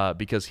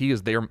 because he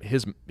is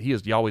he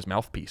is Yahweh's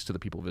mouthpiece to the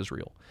people of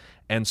Israel.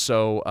 And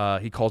so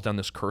he calls down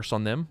this curse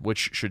on them,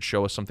 which should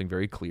show us something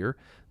very clear,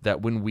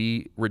 that when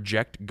we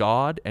reject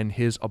God and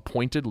his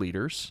appointed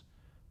leaders,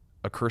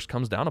 a curse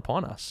comes down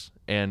upon us,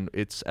 and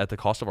it's at the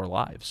cost of our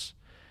lives.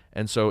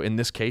 And so in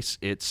this case,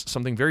 it's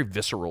something very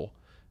visceral.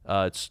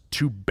 It's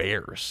 2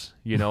 bears,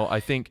 I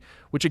think,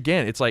 which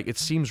again, it's like, it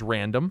seems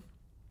random.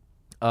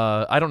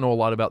 I don't know a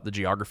lot about the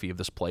geography of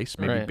this place.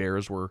 Maybe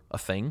bears were a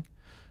thing,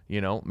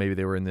 maybe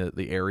they were in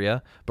the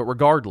area. But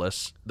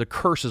regardless, the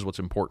curse is what's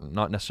important,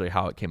 not necessarily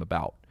how it came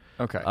about.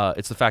 Okay.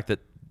 It's the fact that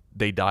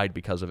they died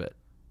because of it.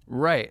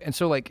 Right. And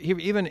so like,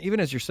 even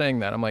as you're saying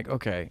that, I'm like,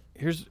 okay,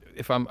 here's,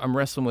 if I'm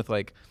wrestling with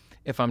like,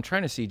 if I'm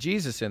trying to see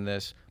Jesus in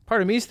this,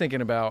 part of me is thinking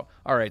about,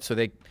 all right, so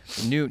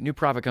new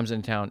prophet comes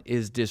into town,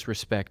 is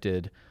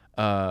disrespected,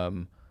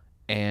 and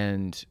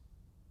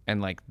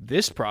like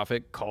this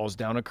prophet calls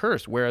down a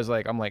curse. Whereas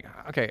like, I'm like,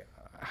 okay,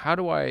 how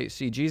do I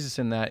see Jesus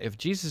in that? If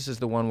Jesus is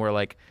the one where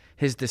like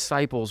his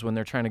disciples, when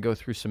they're trying to go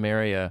through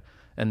Samaria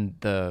and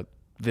the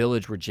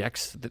village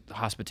rejects the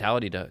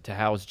hospitality to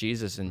house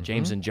Jesus, and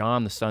James and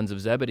John, the sons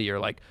of Zebedee, are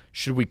like,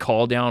 should we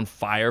call down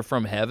fire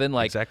from heaven?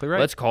 Like, exactly right.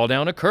 Let's call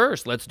down a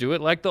curse. Let's do it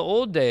like the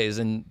old days.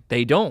 And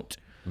they don't.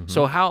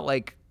 So how,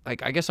 like I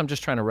guess I'm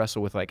just trying to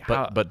wrestle with like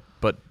how.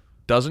 But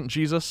doesn't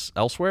Jesus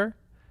elsewhere,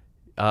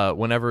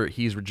 whenever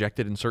he's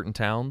rejected in certain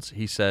towns,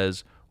 he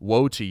says,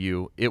 "Woe to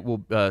you! It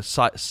will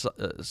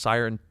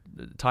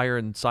Tyre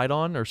and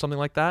Sidon, or something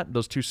like that,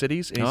 those 2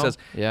 cities." And he says,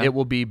 it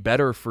will be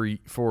better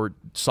for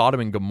Sodom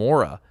and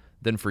Gomorrah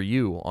than for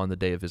you on the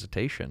day of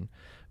visitation,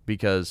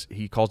 because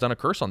he calls down a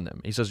curse on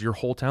them. He says, your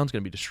whole town's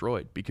going to be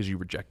destroyed because you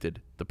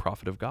rejected the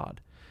prophet of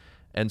God.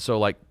 And so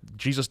like,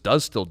 Jesus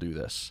does still do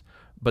this,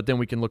 but then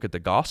we can look at the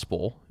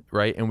gospel,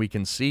 right? And we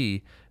can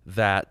see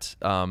that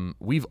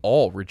we've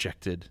all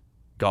rejected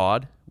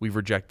God. We've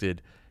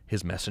rejected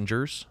his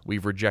messengers.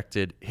 We've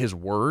rejected his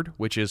word,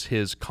 which is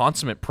his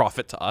consummate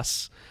prophet to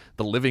us,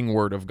 the living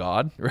word of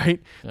God, right?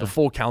 Yeah. The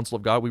full counsel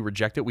of God. We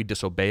reject it. We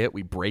disobey it.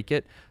 We break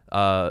it.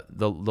 The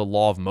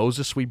law of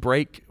Moses we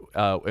break.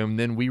 And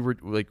then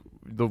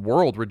the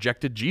world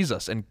rejected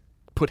Jesus and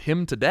put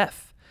him to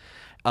death.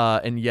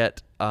 And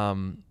yet,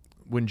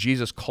 when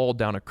Jesus called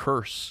down a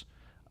curse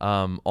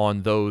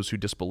on those who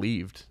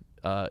disbelieved,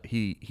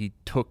 he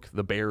took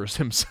the bears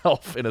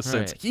himself, in a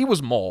sense. He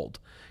was mauled.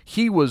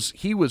 He was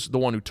the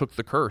one who took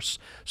the curse,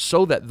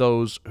 so that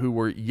those who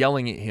were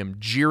yelling at him,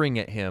 jeering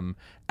at him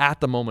at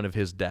the moment of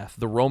his death,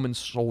 the Roman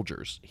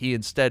soldiers, he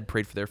instead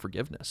prayed for their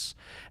forgiveness.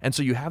 And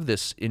so you have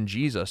this in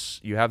Jesus,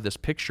 you have this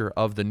picture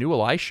of the new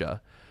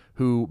Elisha,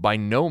 who by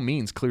no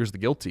means clears the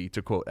guilty,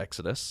 to quote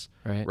Exodus,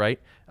 right?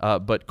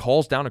 But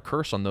calls down a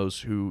curse on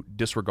those who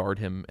disregard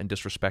him and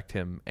disrespect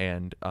him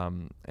and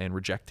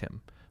reject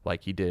him,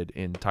 like he did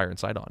in Tyre and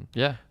Sidon.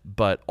 Yeah.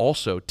 But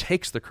also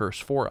takes the curse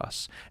for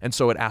us. And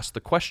so it asks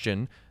the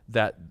question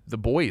that the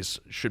boys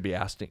should be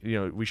asking,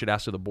 we should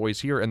ask to the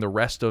boys here, and the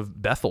rest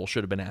of Bethel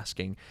should have been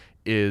asking,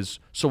 is,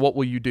 so what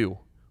will you do?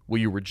 Will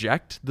you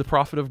reject the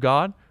prophet of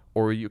God,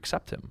 or will you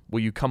accept him?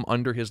 Will you come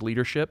under his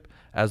leadership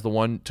as the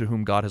one to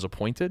whom God has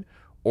appointed,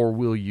 or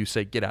will you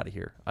say, get out of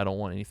here, I don't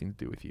want anything to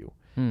do with you?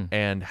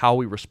 And how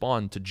we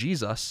respond to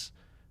Jesus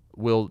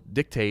will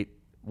dictate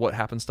what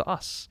happens to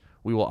us.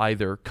 We will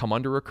either come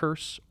under a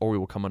curse, or we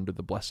will come under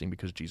the blessing,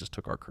 because Jesus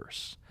took our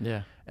curse.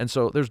 Yeah. And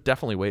so there's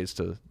definitely ways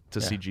to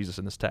see Jesus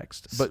in this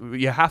text. But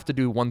you have to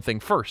do one thing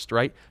first,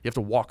 right? You have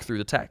to walk through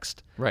the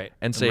text. Right.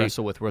 And say,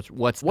 wrestle with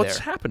what's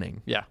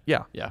happening. Yeah.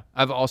 Yeah. Yeah.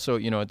 I've also,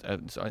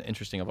 it's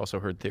interesting, I've also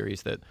heard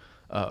theories that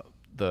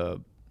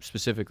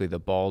specifically the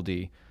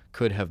Baldy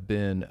could have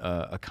been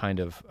a kind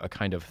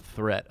of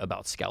threat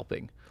about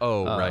scalping.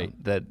 Oh, right.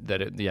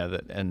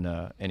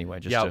 Anyway,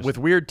 with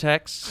weird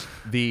texts,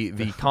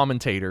 the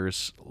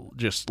commentators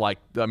just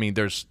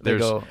there's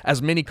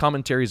as many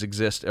commentaries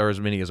exist, or as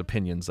many as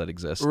opinions that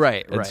exist.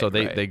 Right. And so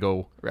they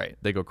go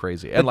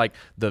crazy. And like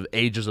the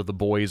ages of the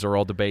boys are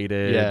all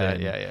debated.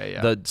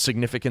 Yeah. The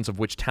significance of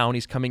which town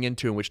he's coming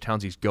into and which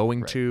towns he's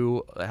going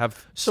to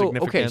have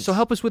significance. Okay, so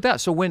help us with that.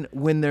 So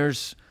when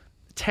there's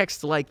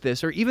text like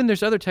this, or even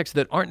there's other texts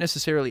that aren't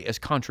necessarily as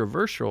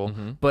controversial,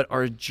 but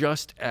are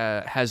just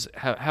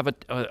have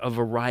a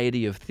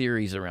variety of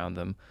theories around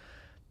them.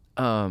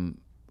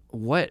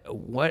 What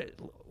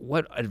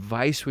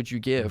advice would you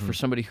give for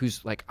somebody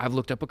who's like, I've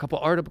looked up a couple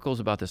articles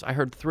about this, I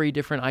heard 3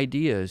 different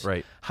ideas.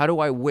 Right. How do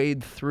I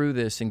wade through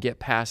this and get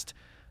past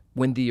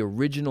when the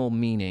original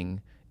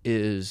meaning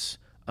is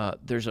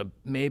there's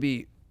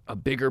maybe a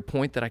bigger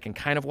point that I can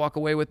kind of walk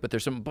away with, but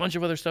there's a bunch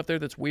of other stuff there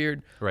that's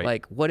weird. Right.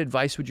 Like, what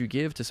advice would you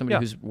give to somebody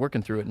who's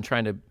working through it and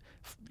trying to,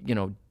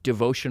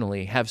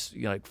 devotionally have,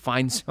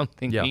 find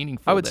something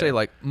meaningful? I would say,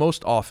 like,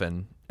 most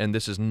often, and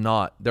this is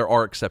not, there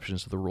are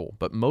exceptions to the rule,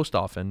 but most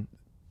often,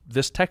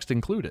 this text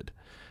included,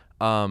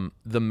 the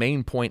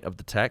main point of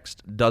the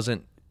text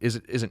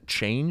isn't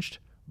changed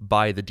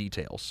by the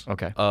details.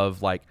 Okay.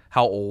 Of like,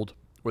 how old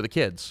were the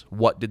kids?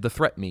 What did the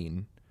threat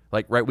mean?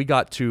 Like, right, we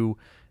got to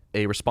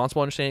a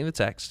responsible understanding of the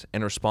text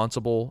and a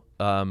responsible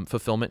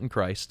fulfillment in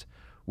Christ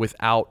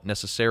without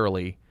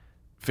necessarily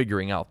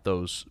figuring out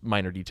those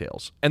minor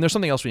details. And there's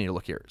something else we need to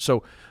look here.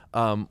 So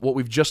what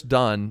we've just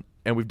done,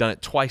 and we've done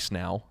it twice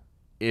now,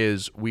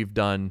 is we've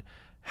done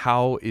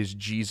how does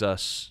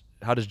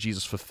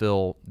Jesus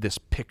fulfill this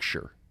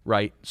picture,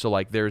 right? So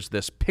like there's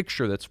this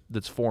picture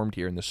that's formed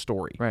here in this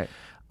story. Right.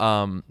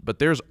 But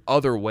there's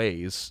other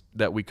ways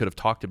that we could have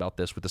talked about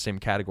this with the same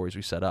categories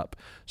we set up.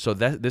 So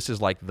that this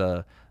is like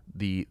the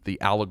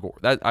allegory.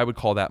 That I would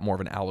call that more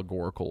of an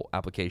allegorical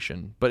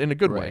application, but in a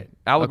good way.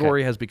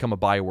 Allegory has become a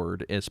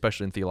byword,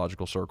 especially in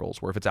theological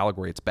circles, where if it's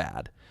allegory, it's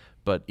bad.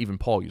 But even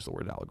Paul used the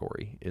word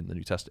allegory in the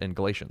New Testament, in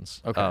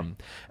Galatians. Okay.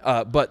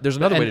 But there's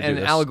another way to do this.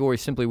 And allegory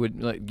simply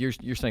would, like,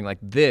 you're saying, like,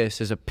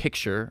 this is a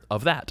picture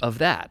of that.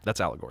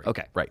 That's allegory.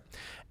 Okay. Right.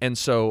 And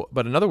so,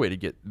 but another way to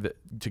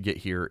get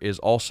here is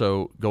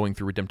also going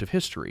through redemptive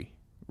history,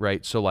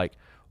 right? So, like,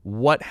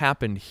 what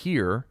happened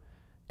here,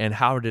 and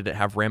how did it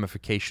have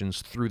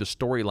ramifications through the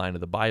storyline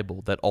of the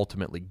Bible that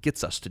ultimately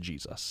gets us to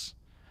Jesus,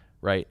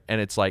 right? And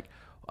it's like,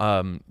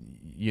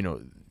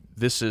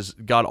 this is,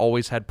 God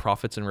always had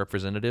prophets and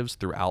representatives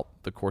throughout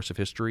the course of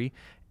history,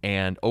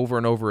 and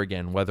over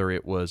again, whether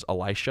it was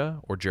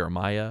Elisha or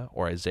Jeremiah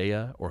or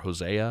Isaiah or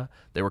Hosea,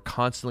 they were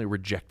constantly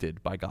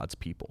rejected by God's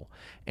people.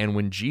 And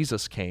when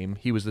Jesus came,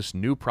 he was this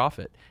new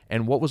prophet.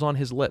 And what was on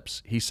his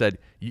lips? He said,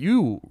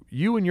 you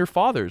and your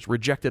fathers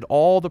rejected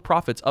all the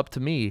prophets up to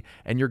me,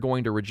 and you're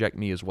going to reject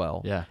me as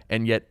well. Yeah.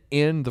 And yet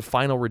in the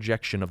final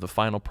rejection of the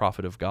final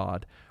prophet of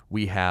God,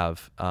 we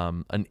have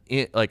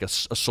a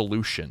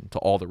solution to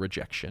all the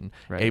rejection,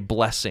 right. A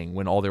blessing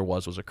when all there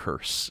was a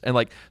curse. And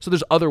like, so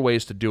there's other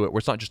ways to do it where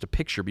it's not just a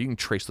picture, but you can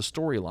trace the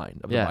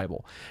storyline of the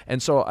Bible.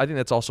 And so I think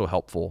that's also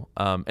helpful.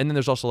 And then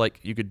there's also like,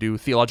 you could do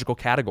theological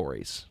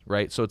categories,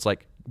 right? So it's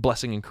like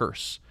blessing and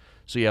curse.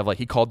 So you have like,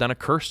 he called down a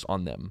curse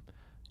on them.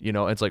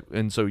 It's like,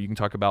 and so you can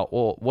talk about,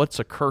 well, what's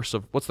the curse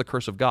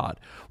of God?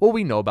 Well,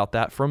 we know about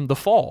that from the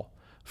fall,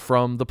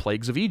 from the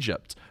plagues of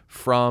Egypt,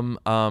 from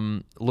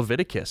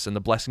Leviticus and the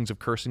blessings of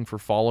cursing for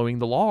following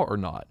the law or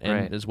not, and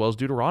right. as well as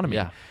Deuteronomy.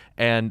 Yeah.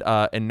 And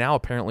now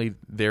apparently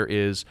there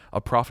is a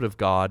prophet of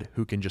God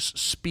who can just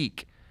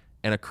speak,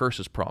 and a curse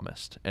is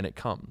promised, and it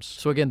comes.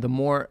 So again, the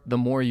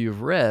more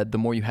you've read, the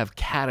more you have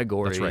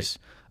categories. That's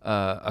right.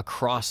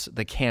 Across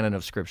the canon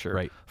of Scripture,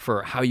 right.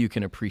 for how you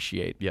can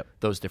appreciate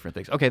those different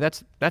things. Okay,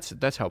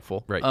 that's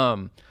helpful. Right.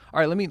 All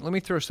right, let me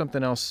throw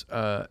something else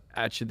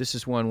at you. This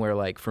is one where,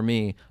 like, for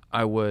me,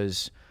 I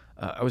was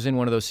in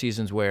one of those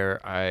seasons where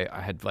I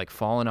had like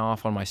fallen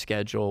off on my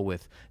schedule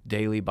with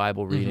daily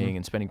Bible reading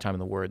and spending time in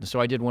the Word, and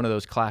so I did one of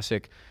those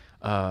classic.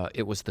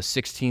 It was the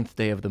 16th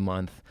day of the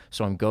month,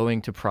 so I'm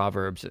going to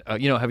Proverbs.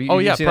 Have you? Oh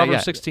you yeah, seen Proverbs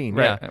that? 16.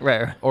 Right, yeah,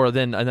 right. Or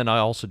then I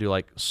also do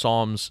like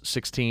Psalms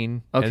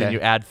 16, okay. and then you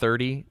add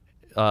 30.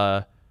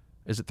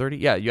 Is it 30?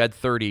 Yeah, you add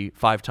 30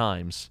 5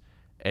 times,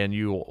 and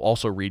you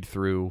also read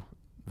through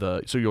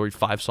so you'll read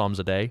 5 Psalms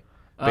a day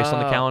based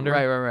on the calendar.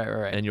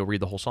 Right. And you'll read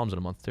the whole Psalms in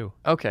a month too.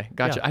 Okay,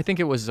 gotcha. Yeah. I think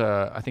it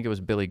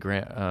was Billy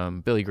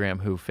Graham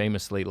who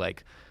famously,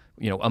 like,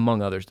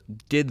 among others,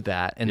 did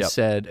that and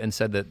said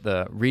that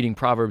the reading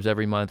Proverbs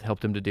every month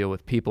helped him to deal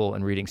with people,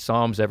 and reading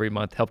Psalms every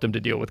month helped him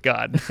to deal with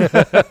God.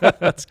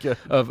 That's good.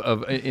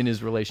 In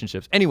his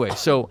relationships. Anyway,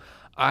 so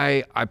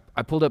I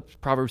pulled up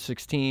Proverbs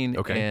 16,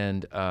 okay.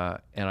 and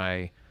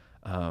I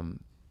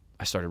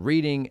started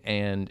reading,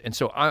 and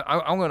so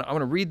I'm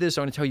gonna read this.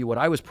 I'm gonna tell you what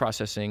I was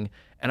processing,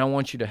 and I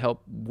want you to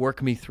help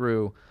work me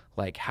through,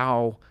 like,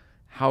 how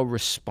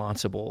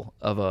responsible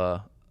of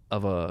a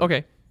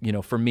okay.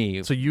 For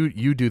me. So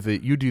you do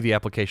the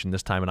application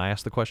this time, and I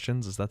ask the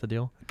questions. Is that the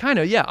deal? Kind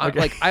of, yeah.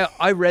 Okay.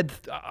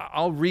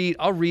 I'll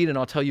read, and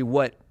I'll tell you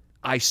what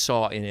I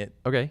saw in it.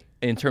 Okay.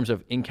 In terms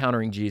of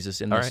encountering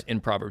Jesus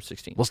in Proverbs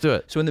 16. Let's do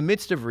it. So in the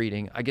midst of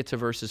reading, I get to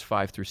verses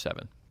 5 through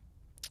 7.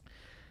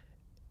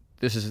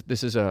 This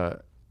is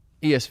a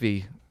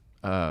ESV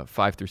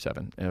 5 through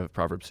 7 of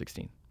Proverbs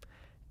 16.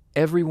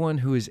 Everyone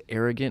who is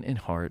arrogant in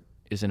heart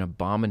is an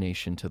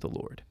abomination to the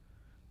Lord.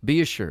 Be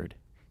assured,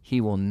 he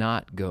will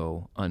not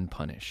go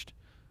unpunished.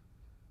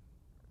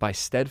 By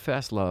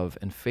steadfast love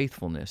and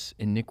faithfulness,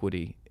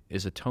 iniquity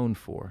is atoned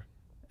for,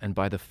 and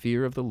by the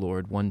fear of the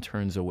Lord one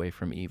turns away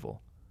from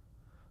evil.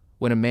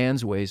 When a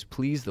man's ways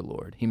please the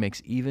Lord, he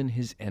makes even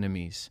his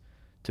enemies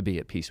to be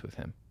at peace with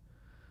him.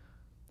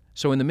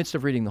 So in the midst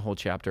of reading the whole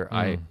chapter,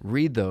 I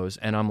read those,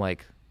 and I'm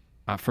like,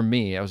 for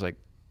me, I was like,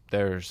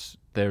 there's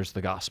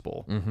the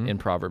gospel in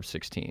Proverbs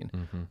 16.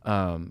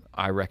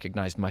 I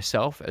recognized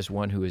myself as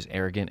one who is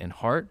arrogant in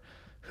heart,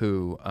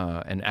 who,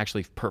 and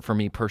actually for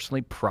me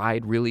personally,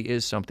 pride really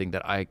is something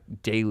that I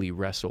daily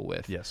wrestle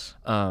with. Yes.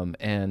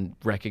 And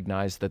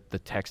recognize that the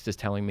text is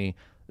telling me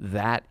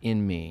that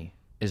in me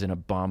is an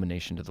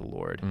abomination to the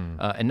Lord.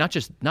 And not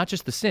just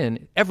the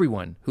sin,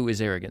 everyone who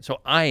is arrogant.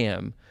 So I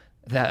am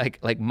that,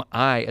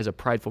 I, as a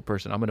prideful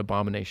person, I'm an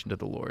abomination to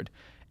the Lord,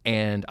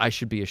 and I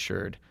should be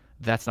assured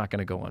that's not going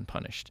to go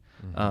unpunished.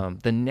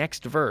 The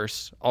next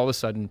verse all of a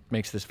sudden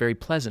makes this very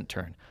pleasant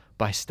turn.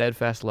 By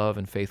steadfast love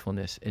and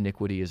faithfulness,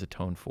 iniquity is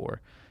atoned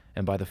for,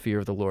 and by the fear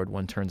of the Lord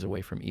one turns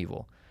away from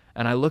evil.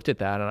 And I looked at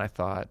that and I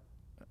thought,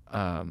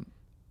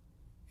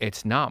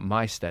 it's not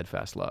my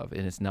steadfast love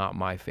and it's not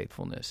my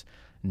faithfulness.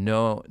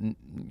 No,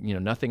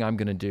 nothing I'm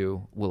going to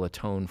do will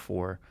atone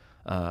for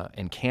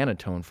and can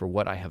atone for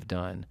what I have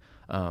done,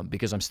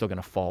 because I'm still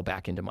going to fall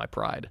back into my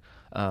pride.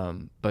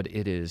 But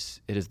it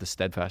is the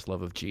steadfast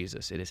love of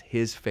Jesus. It is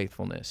his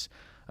faithfulness,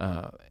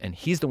 and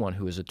he's the one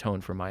who has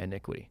atoned for my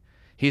iniquity.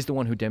 He's the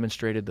one who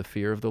demonstrated the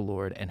fear of the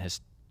Lord and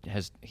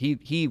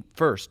he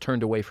first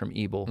turned away from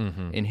evil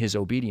in his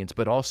obedience,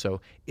 but also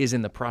is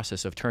in the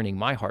process of turning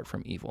my heart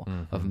from evil,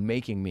 of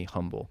making me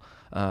humble.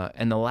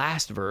 And the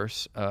last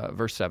verse,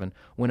 verse 7,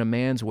 when a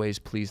man's ways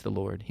please the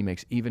Lord, he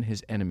makes even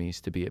his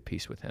enemies to be at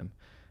peace with him.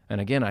 And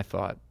again, I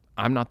thought,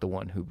 I'm not the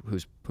one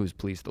who's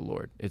pleased the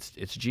Lord.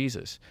 It's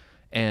Jesus.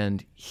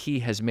 And he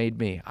has made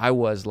me, I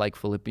was, like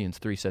Philippians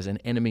 3 says, an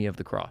enemy of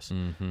the cross.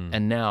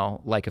 And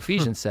now, like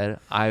Ephesians said,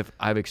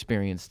 I've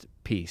experienced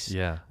peace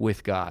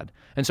with God.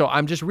 And so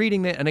I'm just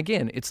reading that. And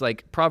again, it's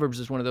like Proverbs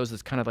is one of those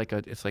that's kind of like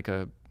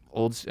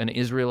an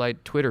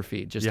Israelite Twitter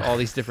feed, just all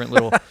these different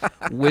little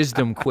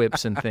wisdom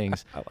quips and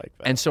things. I like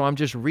that. And so I'm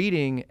just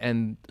reading,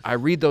 and I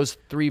read those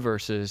 3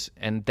 verses,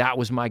 and that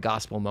was my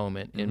gospel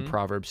moment in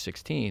Proverbs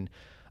 16.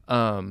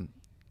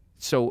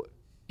 So,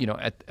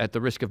 at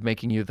the risk of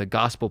making you the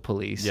gospel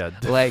police,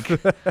 like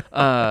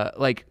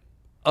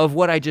of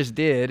what I just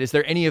did, is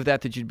there any of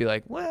that you'd be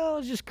like,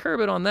 well, just curb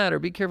it on that, or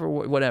be careful,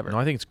 whatever? No,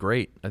 I think it's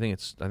great. I think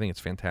it's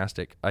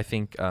fantastic. I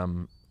think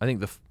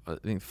the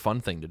fun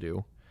thing to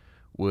do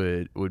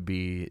would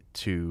be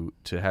to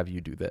have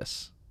you do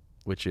this,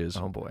 which is,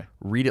 oh boy,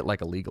 read it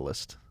like a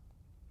legalist.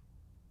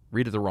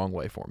 Read it the wrong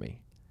way for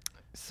me.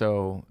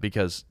 So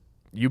because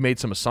you made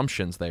some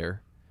assumptions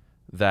there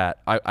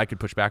that I could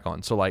push back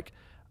on. So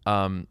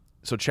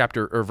so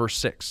verse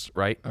 6,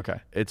 right? Okay.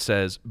 It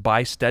says,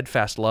 by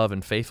steadfast love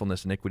and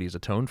faithfulness, iniquity is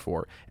atoned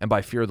for, and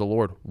by fear of the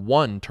Lord,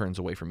 one turns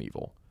away from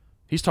evil.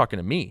 He's talking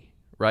to me,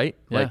 right?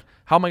 Yeah. Like,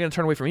 how am I going to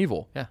turn away from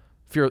evil? Yeah.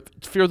 Fear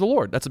of the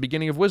Lord. That's the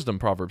beginning of wisdom,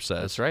 Proverbs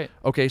says. That's right.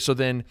 Okay, so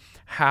then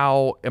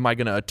how am I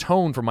going to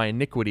atone for my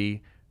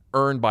iniquity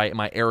earned by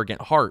my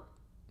arrogant heart?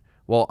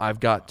 Well, I've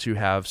got to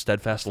have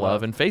steadfast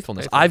love and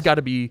faithfulness. I've got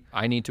to be...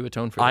 I need to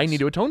atone for this. I need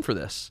to atone for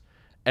this.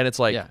 And it's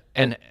like... Yeah.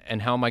 And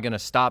how am I going to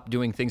stop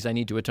doing things I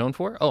need to atone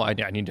for? Oh, I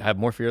need to have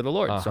more fear of the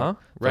Lord. So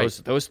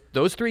right.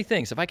 Those 3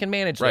 things, if I can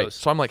manage those.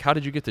 So I'm like, how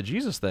did you get to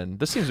Jesus then?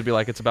 This seems to be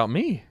like it's about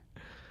me.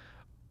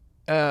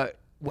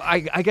 Well,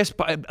 I guess,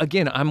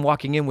 again, I'm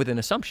walking in with an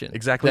assumption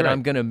Exactly that right.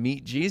 I'm going to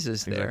meet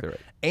Jesus there. Exactly right.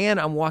 And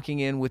I'm walking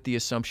in with the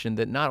assumption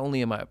that not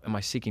only am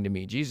I seeking to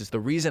meet Jesus, the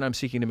reason I'm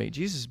seeking to meet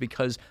Jesus is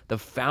because the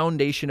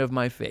foundation of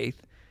my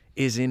faith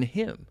is in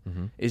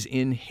him, is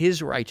in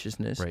his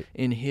righteousness, Right.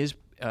 in his,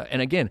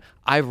 and again,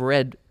 I've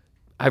read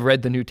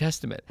the New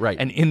Testament. Right.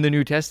 And in the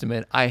New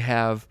Testament, I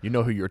have... You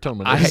know who your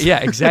atonement is. Yeah,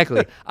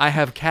 exactly. I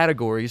have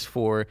categories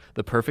for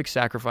the perfect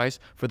sacrifice,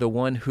 for the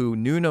one who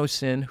knew no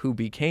sin, who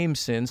became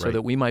sin, so Right.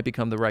 that we might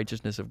become the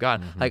righteousness of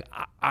God. Like,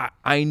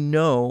 I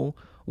know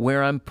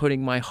where I'm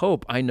putting my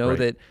hope. I know Right.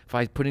 that if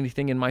I put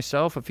anything in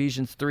myself,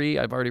 Ephesians 3,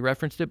 I've already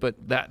referenced it, but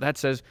that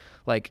says,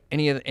 like,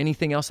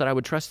 anything else that I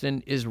would trust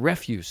in is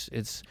refuse.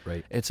 It's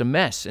Right. It's a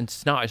mess. And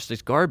it's not. It's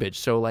just garbage.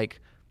 So, like...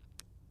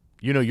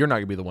 You know you're not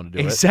going to be the one to do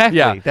Exactly.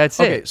 it. Yeah. That's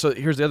okay, it. so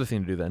here's the other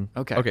thing to do then.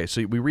 Okay.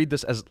 So we read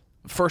this as,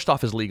 first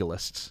off, as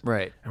legalists.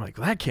 Right. I'm like,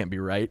 well, that can't be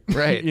right.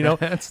 Right. You know?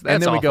 That's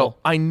and then we go, awful.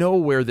 I know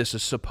where this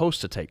is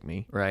supposed to take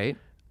me. Right.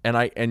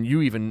 And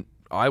you even,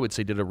 I would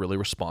say, did a really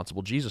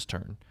responsible Jesus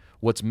turn.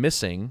 What's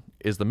missing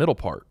is the middle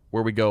part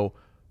where we go,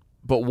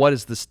 but what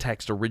is this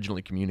text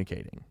originally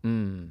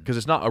communicating? Because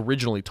it's not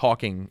originally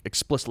talking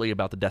explicitly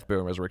about the death,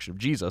 burial, and resurrection of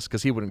Jesus,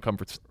 because he wouldn't come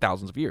for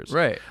thousands of years.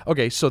 Right.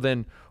 Okay, so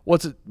then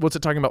what's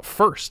it talking about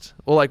first?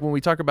 Well, like when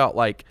we talk about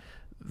like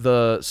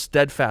the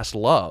steadfast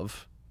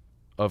love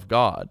of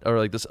God, or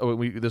like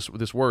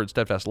this word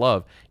steadfast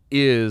love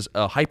is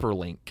a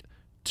hyperlink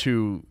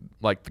to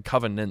like the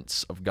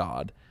covenants of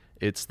God.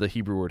 It's the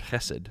Hebrew word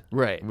chesed,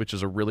 Right. which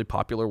is a really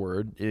popular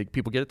word.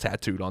 People get it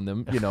tattooed on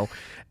them, you know.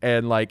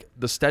 And like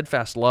the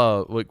steadfast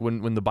love, like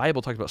when the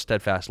Bible talks about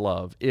steadfast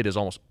love, it is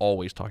almost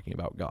always talking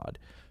about God.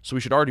 So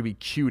we should already be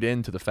cued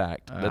into the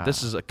fact that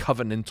this is a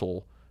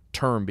covenantal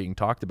term being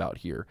talked about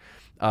here.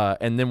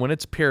 And then when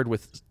it's paired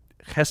with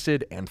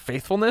chesed and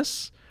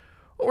faithfulness,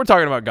 well, we're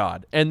talking about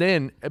God.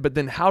 But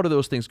then how do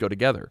those things go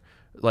together?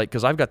 Like,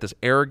 because I've got this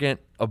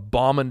arrogant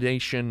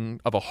abomination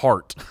of a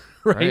heart,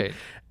 right?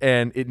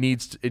 And it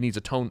needs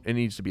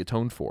to be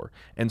atoned for.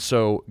 And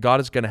so God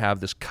is going to have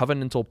this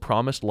covenantal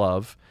promised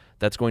love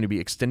that's going to be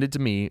extended to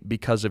me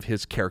because of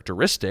his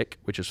characteristic,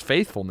 which is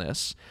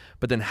faithfulness.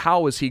 But then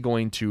how is he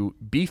going to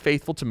be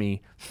faithful to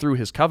me through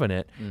his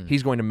covenant?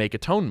 He's going to make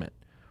atonement.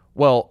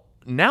 Well,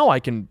 now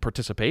I can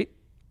participate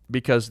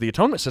because the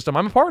atonement system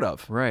I'm a part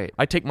of. Right.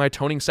 I take my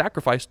atoning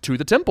sacrifice to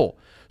the temple.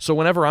 So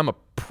whenever I'm a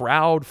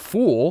proud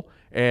fool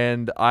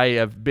and I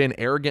have been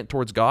arrogant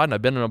towards God and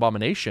I've been an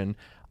abomination,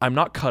 I'm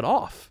not cut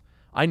off.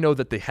 I know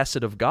that the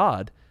hesed of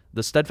God,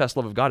 the steadfast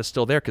love of God, is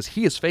still there because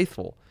he is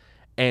faithful,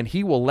 and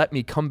he will let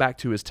me come back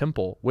to his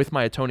temple with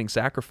my atoning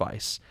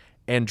sacrifice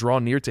and draw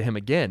near to him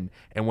again.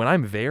 And when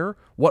I'm there,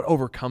 what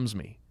overcomes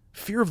me?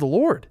 Fear of the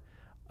Lord.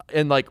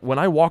 And like when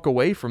I walk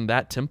away from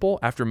that temple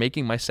after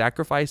making my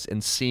sacrifice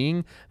and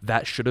seeing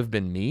that should have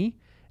been me,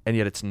 and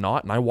yet it's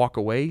not, and I walk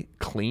away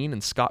clean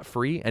and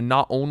scot-free, and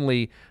not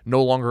only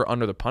no longer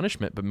under the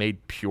punishment, but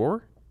made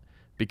pure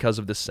because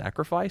of this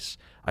sacrifice,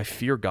 I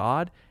fear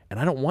God, and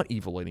I don't want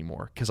evil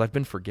anymore because I've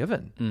been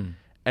forgiven.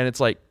 And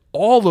it's like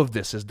all of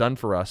this is done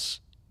for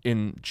us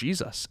in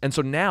Jesus. And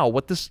so now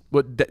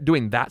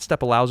doing that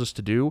step allows us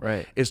to do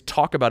is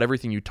talk about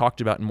everything you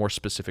talked about in more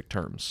specific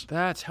terms.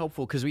 That's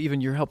helpful because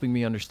even you're helping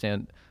me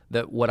understand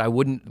that what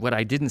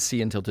I didn't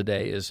see until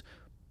today is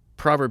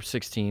Proverbs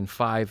 16,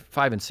 5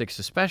 and 6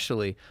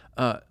 especially,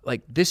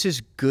 like this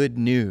is good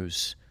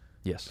news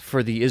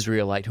for the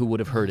Israelite who would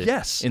have heard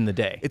it in the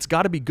day. It's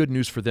got to be good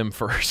news for them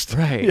first.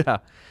 Right. Yeah.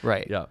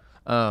 Right. Yeah.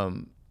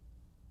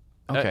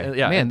 Okay.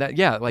 Man,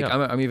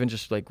 I'm even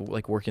just like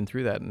working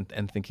through that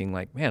and thinking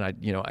like, man,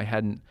 I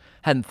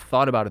hadn't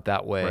thought about it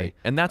that way. Right.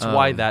 And that's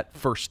why that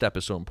first step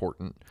is so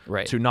important.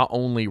 Right. To not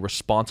only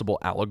responsible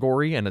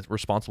allegory and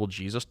responsible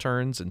Jesus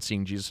turns and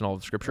seeing Jesus in all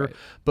of the Scripture,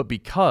 but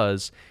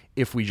because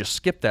if we just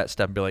skip that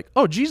step and be like,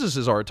 oh, Jesus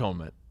is our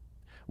atonement,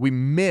 we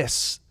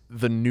miss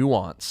the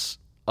nuance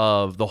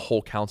of the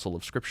whole counsel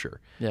of Scripture.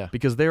 Yeah.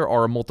 Because there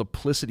are a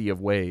multiplicity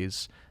of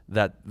ways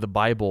that the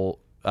Bible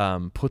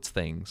puts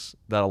things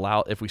that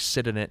allow, if we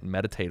sit in it and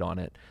meditate on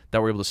it,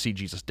 that we're able to see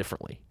Jesus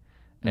differently.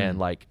 And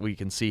like we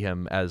can see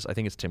him as, I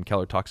think it's Tim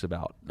Keller talks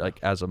about, like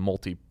as a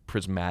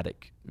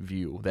multi-prismatic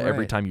view, that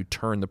every time you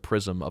turn the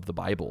prism of the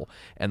Bible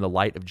and the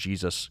light of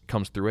Jesus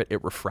comes through it,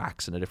 it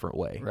refracts in a different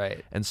way.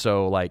 Right. And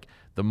so like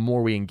the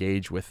more we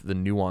engage with the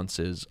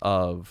nuances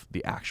of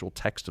the actual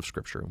text of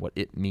Scripture and what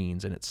it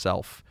means in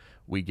itself,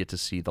 we get to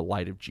see the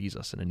light of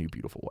Jesus in a new,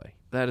 beautiful way.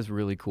 That is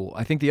really cool.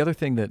 I think the other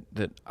thing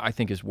that I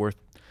think is worth,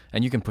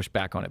 and you can push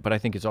back on it, but I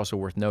think it's also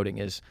worth noting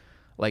is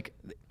like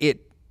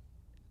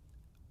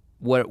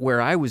where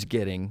I was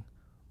getting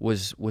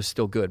was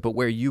still good, but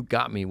where you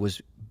got me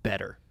was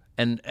better.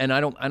 And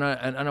I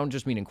don't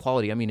just mean in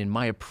quality, I mean in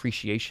my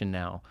appreciation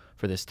now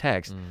for this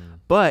text.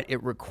 But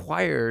it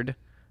required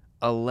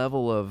a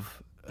level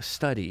of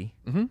study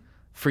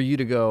for you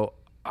to go,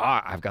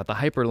 I've got the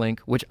hyperlink,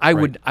 which I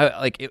would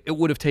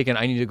have taken.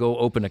 I need to go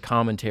open a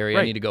commentary.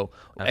 I need to go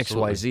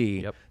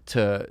XYZ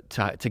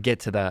to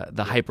get to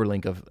the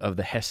hyperlink of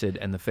the Hesed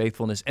and the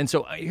faithfulness. And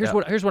so here's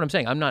what I'm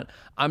saying. I'm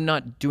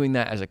not doing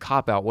that as a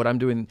cop out. What I'm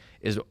doing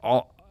is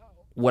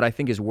what I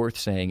think is worth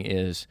saying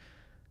is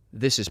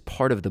this is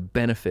part of the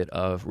benefit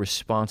of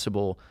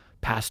responsible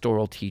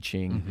pastoral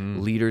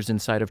teaching, leaders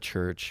inside of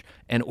church,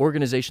 and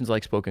organizations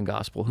like Spoken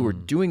Gospel who are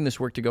doing this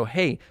work to go,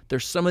 hey,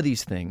 there's some of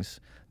these things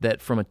that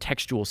from a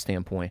textual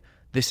standpoint,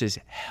 this is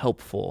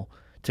helpful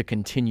to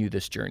continue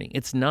this journey.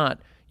 It's not,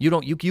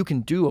 you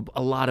can do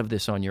a lot of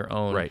this on your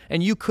own. Right.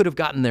 And you could have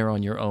gotten there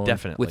on your own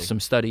with some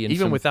study and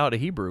even without a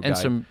Hebrew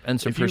guide. and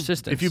some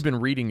persistence. If you've been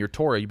reading your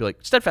Torah, you'd be like,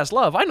 steadfast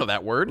love, I know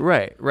that word.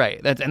 Right.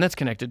 That's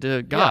connected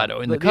to God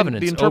in the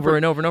covenants over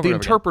and over and over. The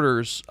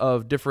interpreters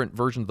of different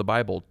versions of the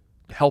Bible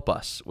help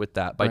us with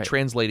that by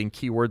translating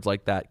keywords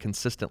like that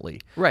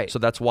consistently. Right. So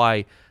that's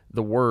why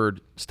the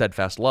word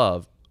steadfast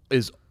love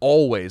is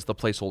always the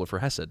placeholder for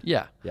Hesed.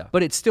 Yeah.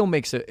 But it still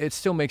makes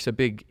a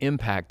big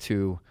impact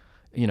to,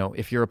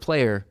 if you're a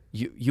player,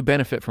 you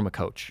benefit from a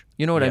coach.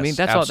 You know what I mean?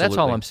 That's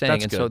all I'm saying.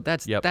 That's and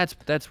good. So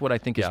that's what I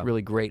think is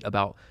really great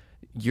about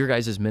your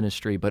guys'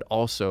 ministry, but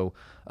also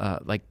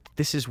like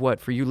this is what,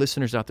 for you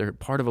listeners out there,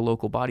 part of a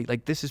local body,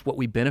 like this is what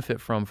we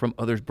benefit from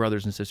others,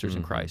 brothers and sisters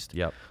in Christ,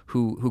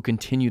 who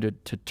continue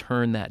to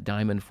turn that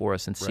diamond for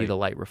us and see the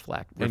light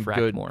refract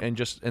more.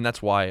 And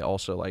that's why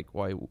also like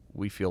why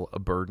we feel a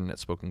burden at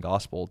Spoken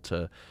Gospel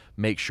to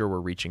make sure we're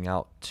reaching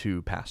out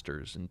to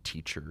pastors and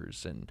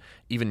teachers and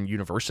even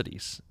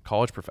universities,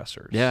 college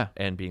professors,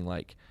 and being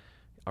like,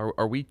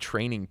 are we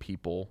training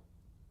people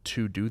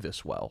to do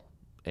this well?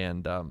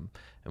 And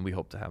we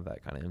hope to have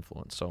that kind of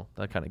influence. So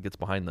that kind of gets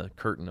behind the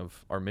curtain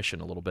of our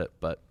mission a little bit.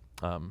 But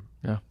awesome.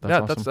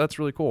 that's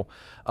really cool.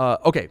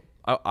 Okay,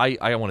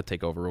 I want to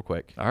take over real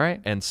quick. All right.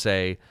 And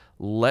say,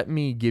 let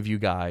me give you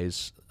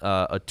guys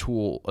a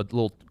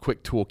little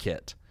quick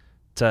toolkit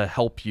to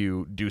help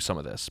you do some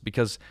of this,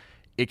 because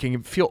it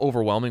can feel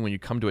overwhelming when you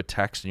come to a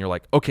text and you're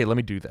like, okay, let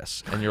me do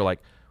this, and you're like,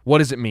 what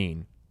does it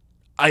mean?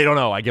 I don't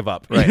know. I give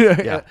up. Right.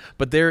 Yeah.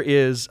 But there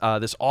is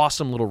this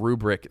awesome little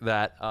rubric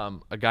that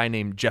a guy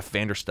named Jeff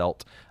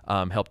Vanderstelt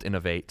helped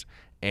innovate.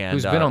 And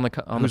who's been on the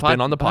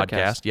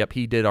podcast. Yep,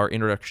 he did our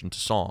introduction to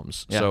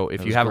Psalms. Yeah, so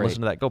if you haven't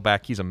listened to that, go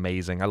back. He's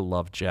amazing. I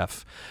love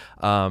Jeff.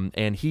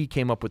 And he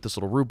came up with this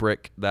little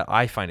rubric that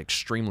I find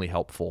extremely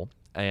helpful.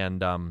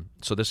 And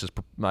so this is,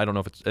 I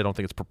don't think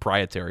it's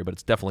proprietary, but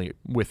it's definitely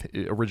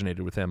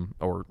originated with him,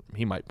 or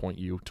he might point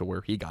you to where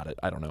he got it.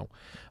 I don't know.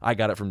 I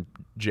got it from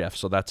Jeff,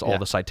 so that's all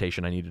the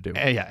citation I need to do.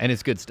 Yeah, and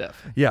it's good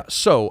stuff. Yeah,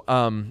 so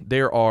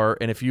there are,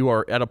 and if you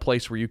are at a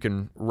place where you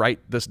can write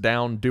this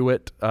down, do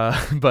it.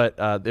 But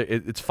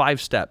it's 5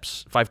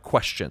 steps, 5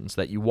 questions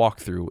that you walk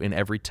through in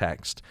every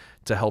text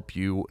to help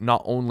you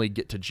not only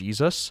get to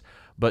Jesus,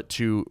 but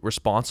to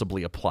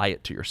responsibly apply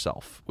it to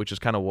yourself, which is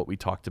kind of what we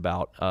talked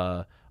about,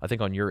 I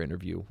think, on your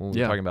interview when we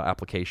were talking about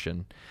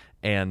application.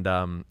 And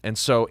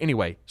so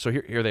anyway, so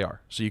here they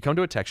are. So you come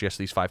to a text, you ask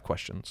these 5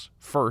 questions.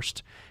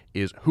 First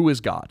is, who is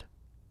God?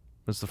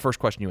 That's the first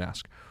question you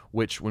ask,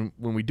 which when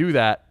we do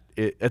that,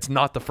 it's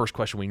not the first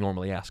question we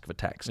normally ask of a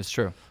text. It's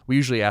true. We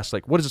usually ask,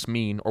 like, what does this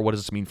mean, or what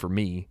does this mean for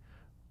me,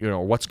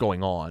 or what's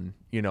going on,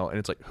 and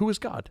it's like, who is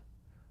God?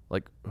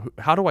 Like,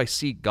 how do I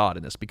see God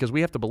in this? Because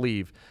we have to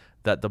believe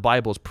that the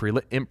Bible is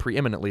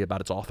preeminently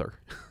about its author.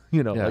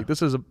 Like,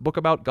 this is a book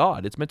about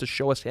God. It's meant to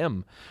show us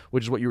him,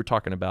 which is what you were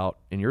talking about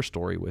in your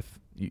story with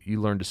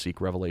you learn to seek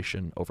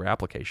revelation over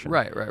application.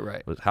 Right.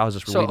 How is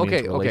this relating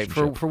into relationship?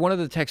 Okay. For one of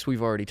the texts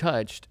we've already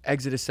touched,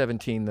 Exodus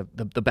 17,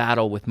 the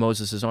battle with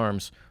Moses'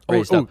 arms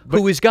raised up.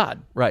 Who is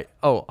God? Right.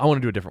 Oh, I want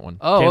to do a different one.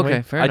 Oh, Can okay,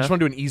 we? fair I enough. just want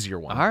to do an easier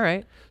one. All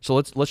right. So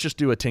let's just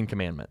do a 10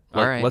 commandment.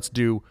 All right. Let's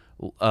do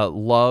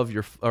love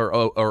your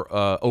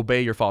or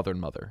obey your father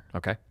and mother.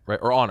 Okay. Right.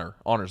 Or honor.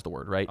 Honor is the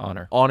word, right?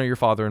 Honor your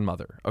father and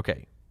mother.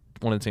 Okay.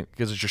 One of the 10,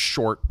 because it's just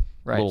short.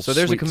 Right. So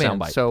there's a command.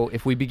 Soundbite. So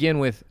if we begin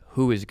with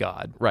who is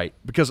God. Right.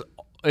 Because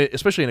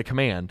especially in a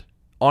command,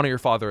 honor your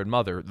father and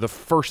mother, the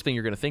first thing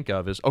you're going to think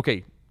of is,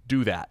 okay,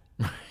 do that.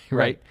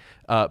 Right.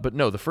 But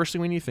no, the first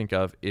thing we need to think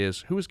of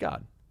is, who is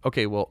God?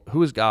 Okay, well,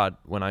 who is God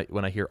when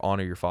I hear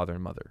honor your father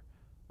and mother?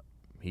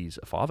 He's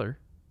a father,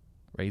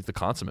 right? He's the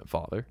consummate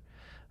father.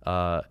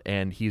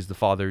 And he's the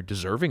father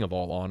deserving of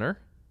all honor.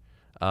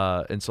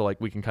 And so,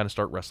 like, we can kind of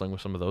start wrestling with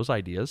some of those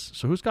ideas.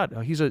 So who's God?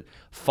 He's a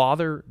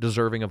father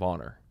deserving of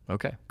honor.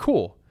 Okay.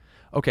 Cool.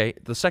 Okay,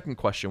 the second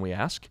question we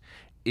ask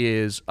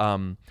is,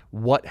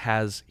 what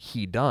has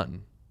he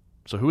done?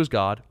 So who is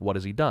God? What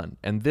has he done?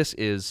 And this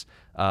is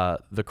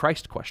the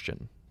Christ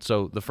question.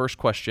 So the first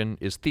question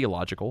is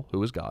theological,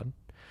 who is God?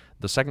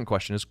 The second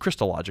question is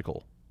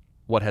Christological,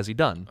 what has he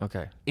done?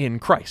 Okay. In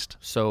Christ.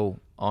 So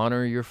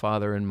honor your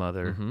father and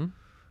mother. Mm-hmm.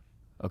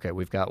 Okay,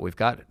 we've got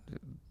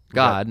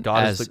God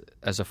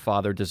as a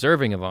father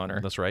deserving of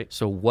honor. That's right.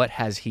 So what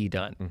has he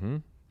done? Mm-hmm.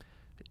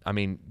 I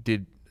mean,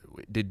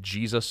 did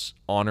Jesus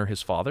honor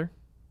his father?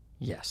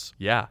 Yes.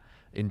 Yeah.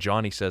 In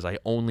John, he says, I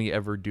only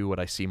ever do what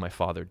I see my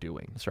father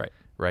doing. That's right.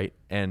 Right?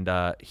 And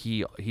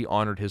he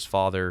honored his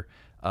father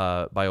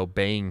by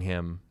obeying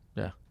him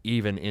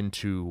even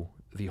into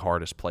the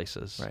hardest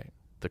places. Right.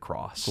 The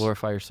cross.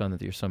 Glorify your son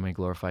that your son may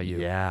glorify you.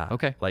 Yeah.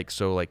 Okay. Like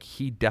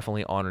he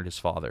definitely honored his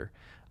father.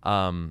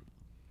 And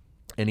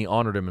he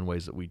honored him in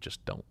ways that we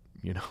just don't,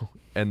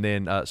 And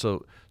then,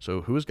 so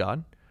who is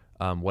God?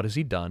 What has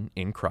he done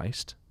in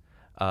Christ?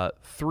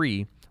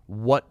 3,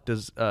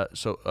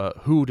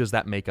 who does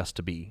that make us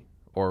to be?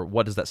 Or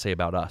what does that say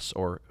about us?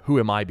 Or who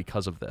am I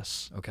because of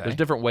this? Okay. There's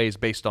different ways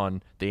based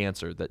on the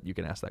answer that you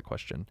can ask that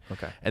question.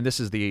 Okay. And this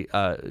is the,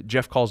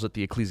 Jeff calls it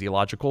the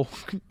ecclesiological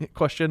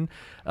question,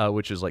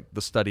 which is like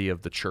the study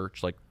of the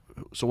church. Like,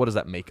 so what does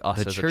that make us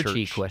as a church? The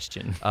churchy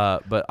question.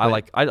 But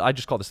I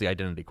just call this the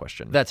identity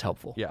question. That's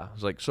helpful. Yeah.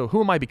 It's like, so who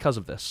am I because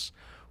of this?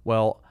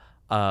 Well,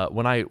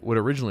 when I would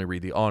originally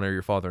read the honor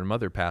your father and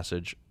mother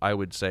passage, I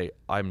would say,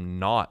 I'm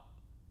not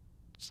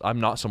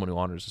someone who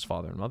honors his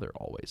father and mother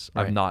always.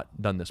 Right. I've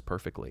not done this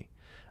perfectly.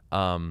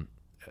 In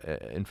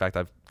fact,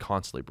 I've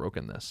constantly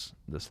broken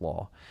this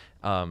law.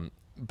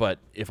 But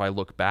if I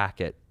look back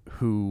at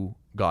who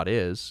God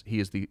is, he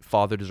is the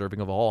father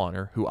deserving of all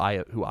honor, who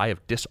I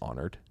have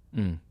dishonored.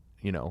 Mm.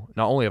 Not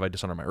only have I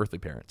dishonored my earthly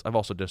parents, I've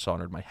also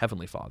dishonored my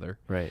heavenly Father.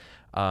 Right.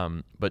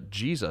 But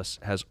Jesus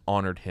has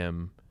honored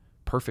him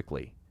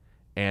perfectly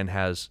and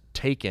has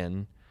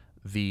taken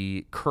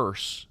the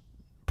curse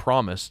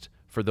promised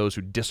for those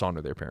who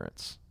dishonor their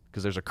parents,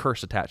 because there's a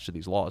curse attached to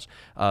these laws.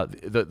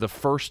 The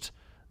first,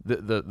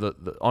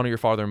 the honor your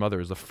father and mother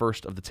is the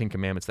first of the 10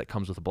 commandments that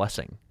comes with a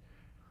blessing.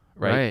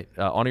 Right.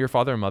 Honor your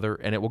father and mother,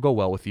 and it will go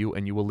well with you,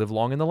 and you will live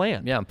long in the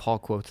land. Yeah, and Paul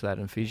quotes that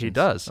in Ephesians. He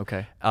does.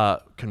 Okay.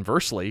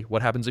 Conversely,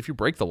 what happens if you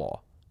break the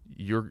law?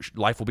 Your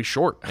life will be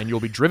short, and you'll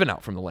be driven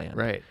out from the land.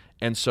 Right.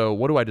 And so,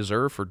 what do I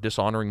deserve for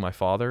dishonoring my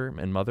father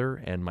and mother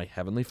and my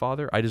heavenly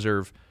Father? I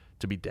deserve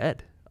to be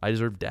dead. I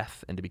deserve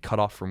death and to be cut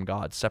off from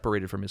God,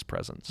 separated from his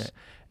presence. Okay.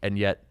 And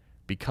yet,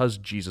 because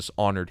Jesus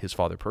honored his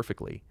Father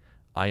perfectly,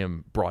 I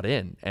am brought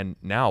in. And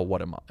now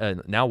what am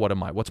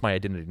I? What's my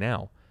identity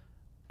now?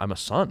 I'm a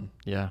son.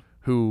 Yeah.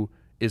 Who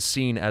is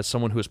seen as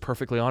someone who has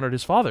perfectly honored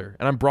his father.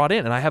 And I'm brought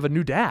in, and I have a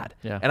new dad.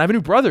 Yeah. And I have a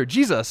new brother,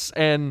 Jesus.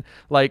 And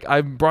like,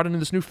 I'm brought into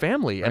this new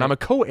family, and I'm a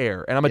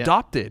co-heir, and I'm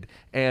adopted.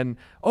 And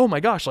oh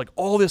my gosh, like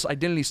all this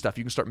identity stuff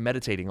you can start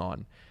meditating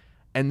on.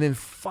 And then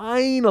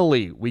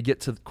finally, we get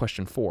to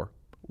question 4.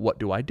 What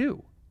do I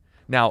do?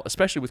 Now,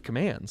 especially with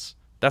commands,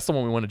 that's the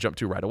one we want to jump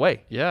to right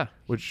away. Yeah.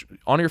 Which,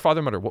 honor your father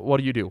and mother. What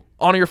do you do?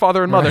 Honor your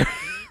father and mother.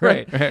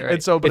 Right.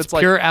 And so, but it's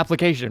pure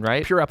application,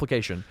 right? Pure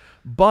application.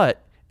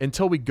 But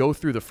until we go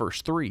through the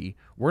first 3,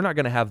 we're not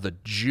going to have the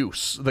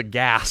juice, the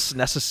gas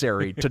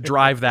necessary to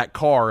drive that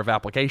car of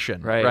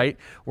application, right?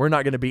 We're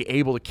not going to be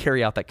able to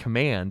carry out that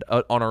command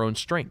on our own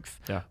strength.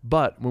 Yeah.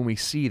 But when we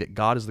see that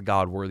God is the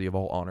God worthy of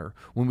all honor,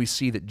 when we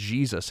see that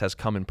Jesus has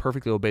come and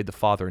perfectly obeyed the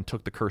Father and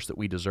took the curse that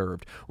we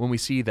deserved, when we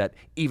see that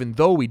even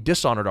though we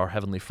dishonored our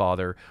Heavenly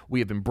Father, we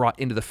have been brought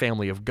into the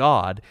family of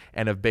God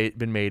and have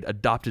been made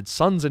adopted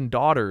sons and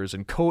daughters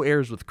and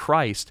co-heirs with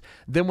Christ,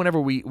 then whenever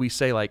we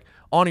say, like,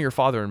 honor your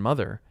father and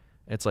mother,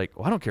 it's like,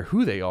 well, I don't care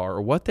who they are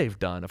or what they've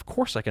done. Of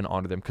course I can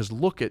honor them because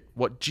look at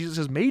what Jesus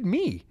has made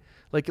me.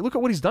 Like, look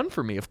at what he's done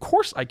for me. Of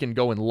course I can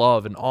go and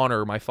love and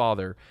honor my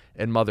father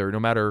and mother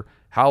no matter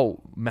how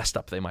messed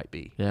up they might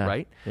be,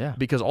 right? Yeah.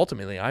 Because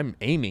ultimately I'm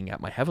aiming at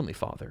my Heavenly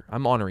Father.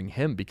 I'm honoring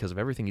him because of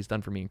everything he's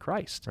done for me in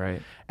Christ.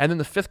 Right. And then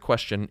the fifth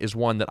question is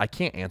one that I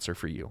can't answer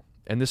for you.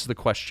 And this is the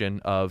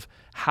question of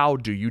how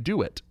do you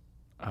do it?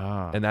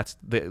 And that's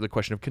the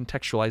question of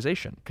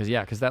contextualization.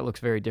 Because that looks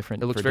very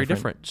different. It looks very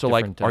different. So,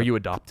 like, are you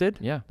adopted?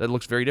 Yeah. That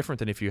looks very different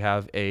than if you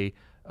have a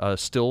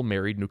still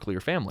married nuclear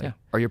family. Yeah.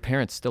 Are your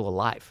parents still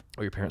alive?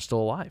 Or your parents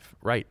still alive,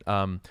 right?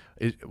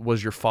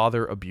 Was your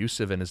father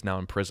abusive and is now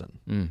in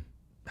prison?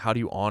 How do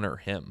you honor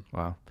him?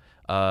 Wow.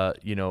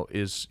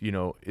 Is he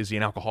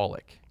an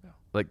alcoholic?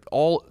 Like,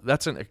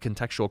 that's a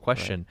contextual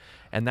question,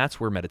 and that's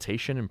where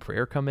meditation and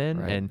prayer come in,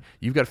 and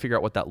you've got to figure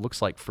out what that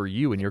looks like for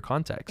you in your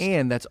context.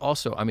 And that's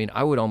also, I mean,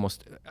 I would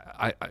almost,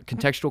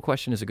 contextual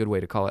question is a good way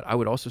to call it. I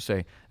would also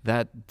say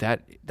that's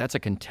a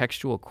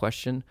contextual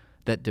question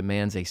that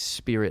demands a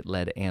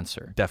spirit-led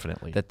answer.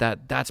 Definitely.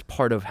 That's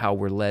part of how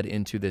we're led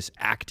into this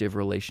active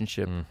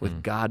relationship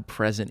with God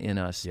present in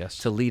us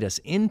to lead us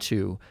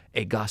into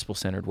a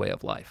gospel-centered way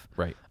of life.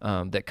 Right.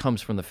 That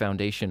comes from the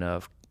foundation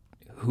of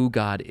who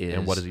God is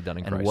and what has he done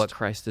in Christ, and what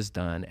Christ has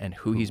done and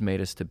who he's made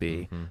us to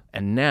be.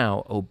 And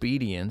now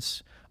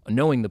obedience,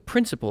 knowing the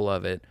principle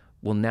of it,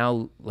 will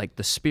now, like,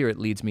 the Spirit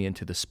leads me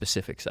into the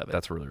specifics of it.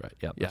 That's really right.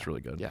 Yeah, that's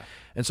really good. Yeah.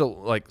 And so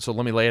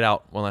let me lay it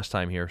out one last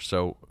time here.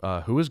 So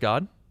who is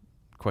God?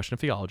 Question of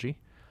theology.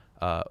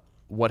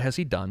 What has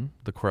he done?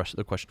 The question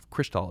of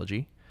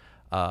Christology.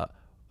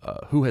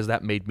 Who has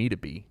that made me to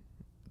be?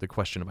 The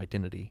question of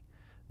identity.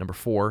 Number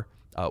 4,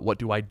 what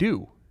do I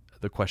do?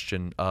 The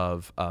question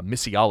of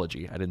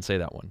missiology. I didn't say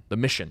that one. The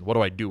mission. What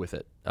do I do with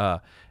it?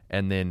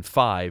 And then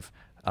 5,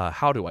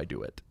 how do I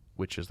do it?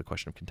 Which is the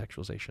question of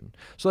contextualization.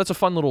 So that's a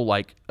fun little,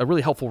 like, a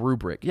really helpful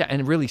rubric. Yeah,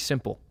 and really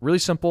simple. Really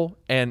simple.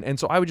 And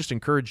so I would just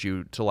encourage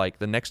you to, like,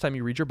 the next time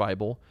you read your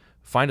Bible,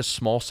 find a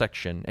small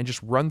section and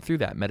just run through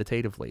that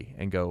meditatively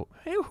and go,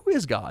 hey, who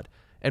is God?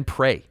 And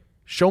pray.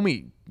 Show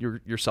me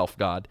yourself,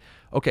 God.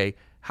 Okay,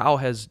 how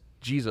has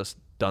Jesus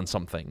done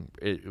something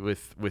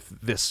with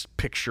this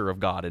picture of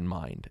God in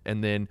mind?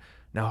 And then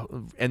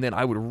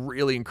I would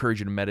really encourage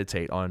you to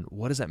meditate on,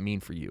 what does that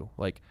mean for you?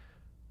 Like,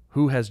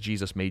 who has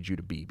Jesus made you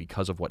to be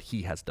because of what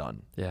he has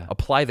done? Yeah.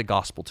 Apply the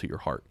gospel to your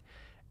heart.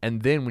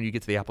 And then when you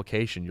get to the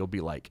application, you'll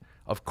be like,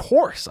 of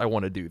course I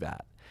want to do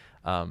that.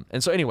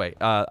 And so anyway,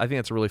 I think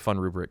that's a really fun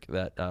rubric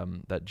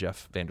that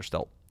Jeff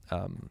Vanderstelt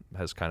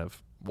has kind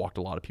of walked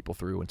a lot of people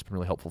through, and it's been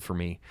really helpful for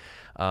me.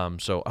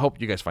 So I hope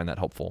you guys find that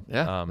helpful.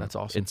 Yeah, that's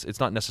awesome. It's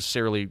not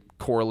necessarily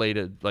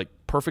correlated, like,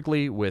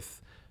 perfectly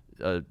with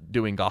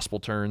doing gospel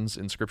turns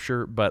in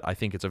Scripture, but I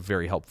think it's a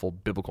very helpful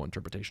biblical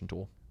interpretation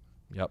tool.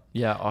 Yep.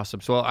 Yeah, awesome.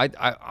 So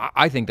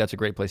I think that's a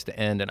great place to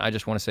end. And I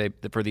just want to say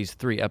that for these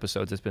 3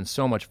 episodes, it's been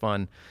so much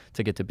fun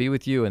to get to be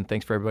with you. And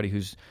thanks for everybody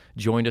who's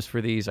joined us for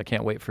these. I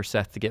can't wait for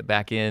Seth to get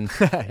back in.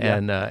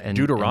 and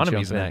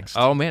Deuteronomy's next.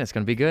 Oh, man, it's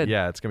going to be good.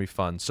 Yeah, it's going to be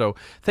fun. So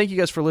thank you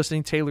guys for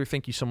listening. Taylor,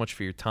 thank you so much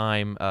for your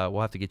time.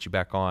 We'll have to get you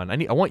back on.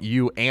 I want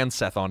you and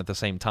Seth on at the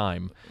same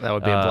time. That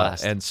would be a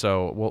blast. And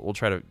so we'll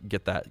try to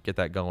get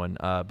that going.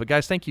 But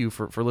guys, thank you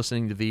for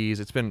listening to these.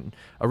 It's been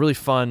a really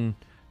fun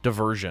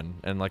diversion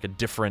and like a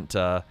different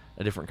kind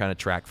of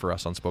track for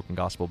us on Spoken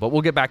Gospel. But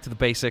we'll get back to the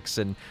basics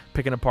and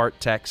picking apart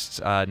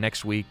texts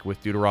next week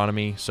with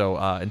Deuteronomy. So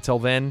until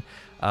then,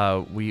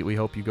 we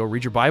hope you go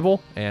read your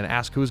Bible and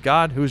ask, who's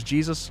God, who's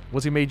Jesus,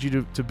 what's he made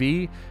you to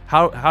be,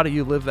 how do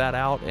you live that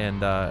out,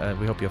 and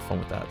we hope you have fun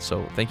with that.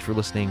 So thank you for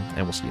listening,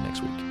 and we'll see you next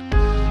week.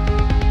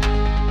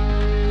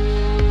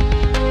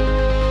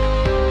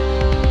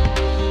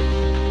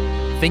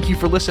 Thank you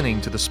for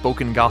listening to the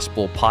Spoken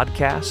Gospel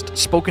podcast.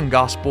 Spoken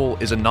Gospel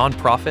is a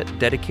nonprofit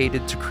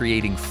dedicated to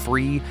creating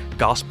free,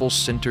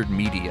 gospel-centered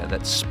media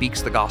that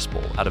speaks the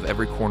gospel out of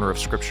every corner of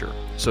Scripture.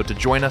 So to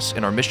join us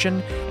in our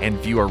mission and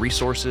view our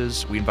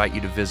resources, we invite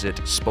you to visit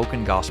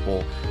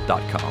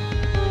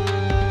spokengospel.com.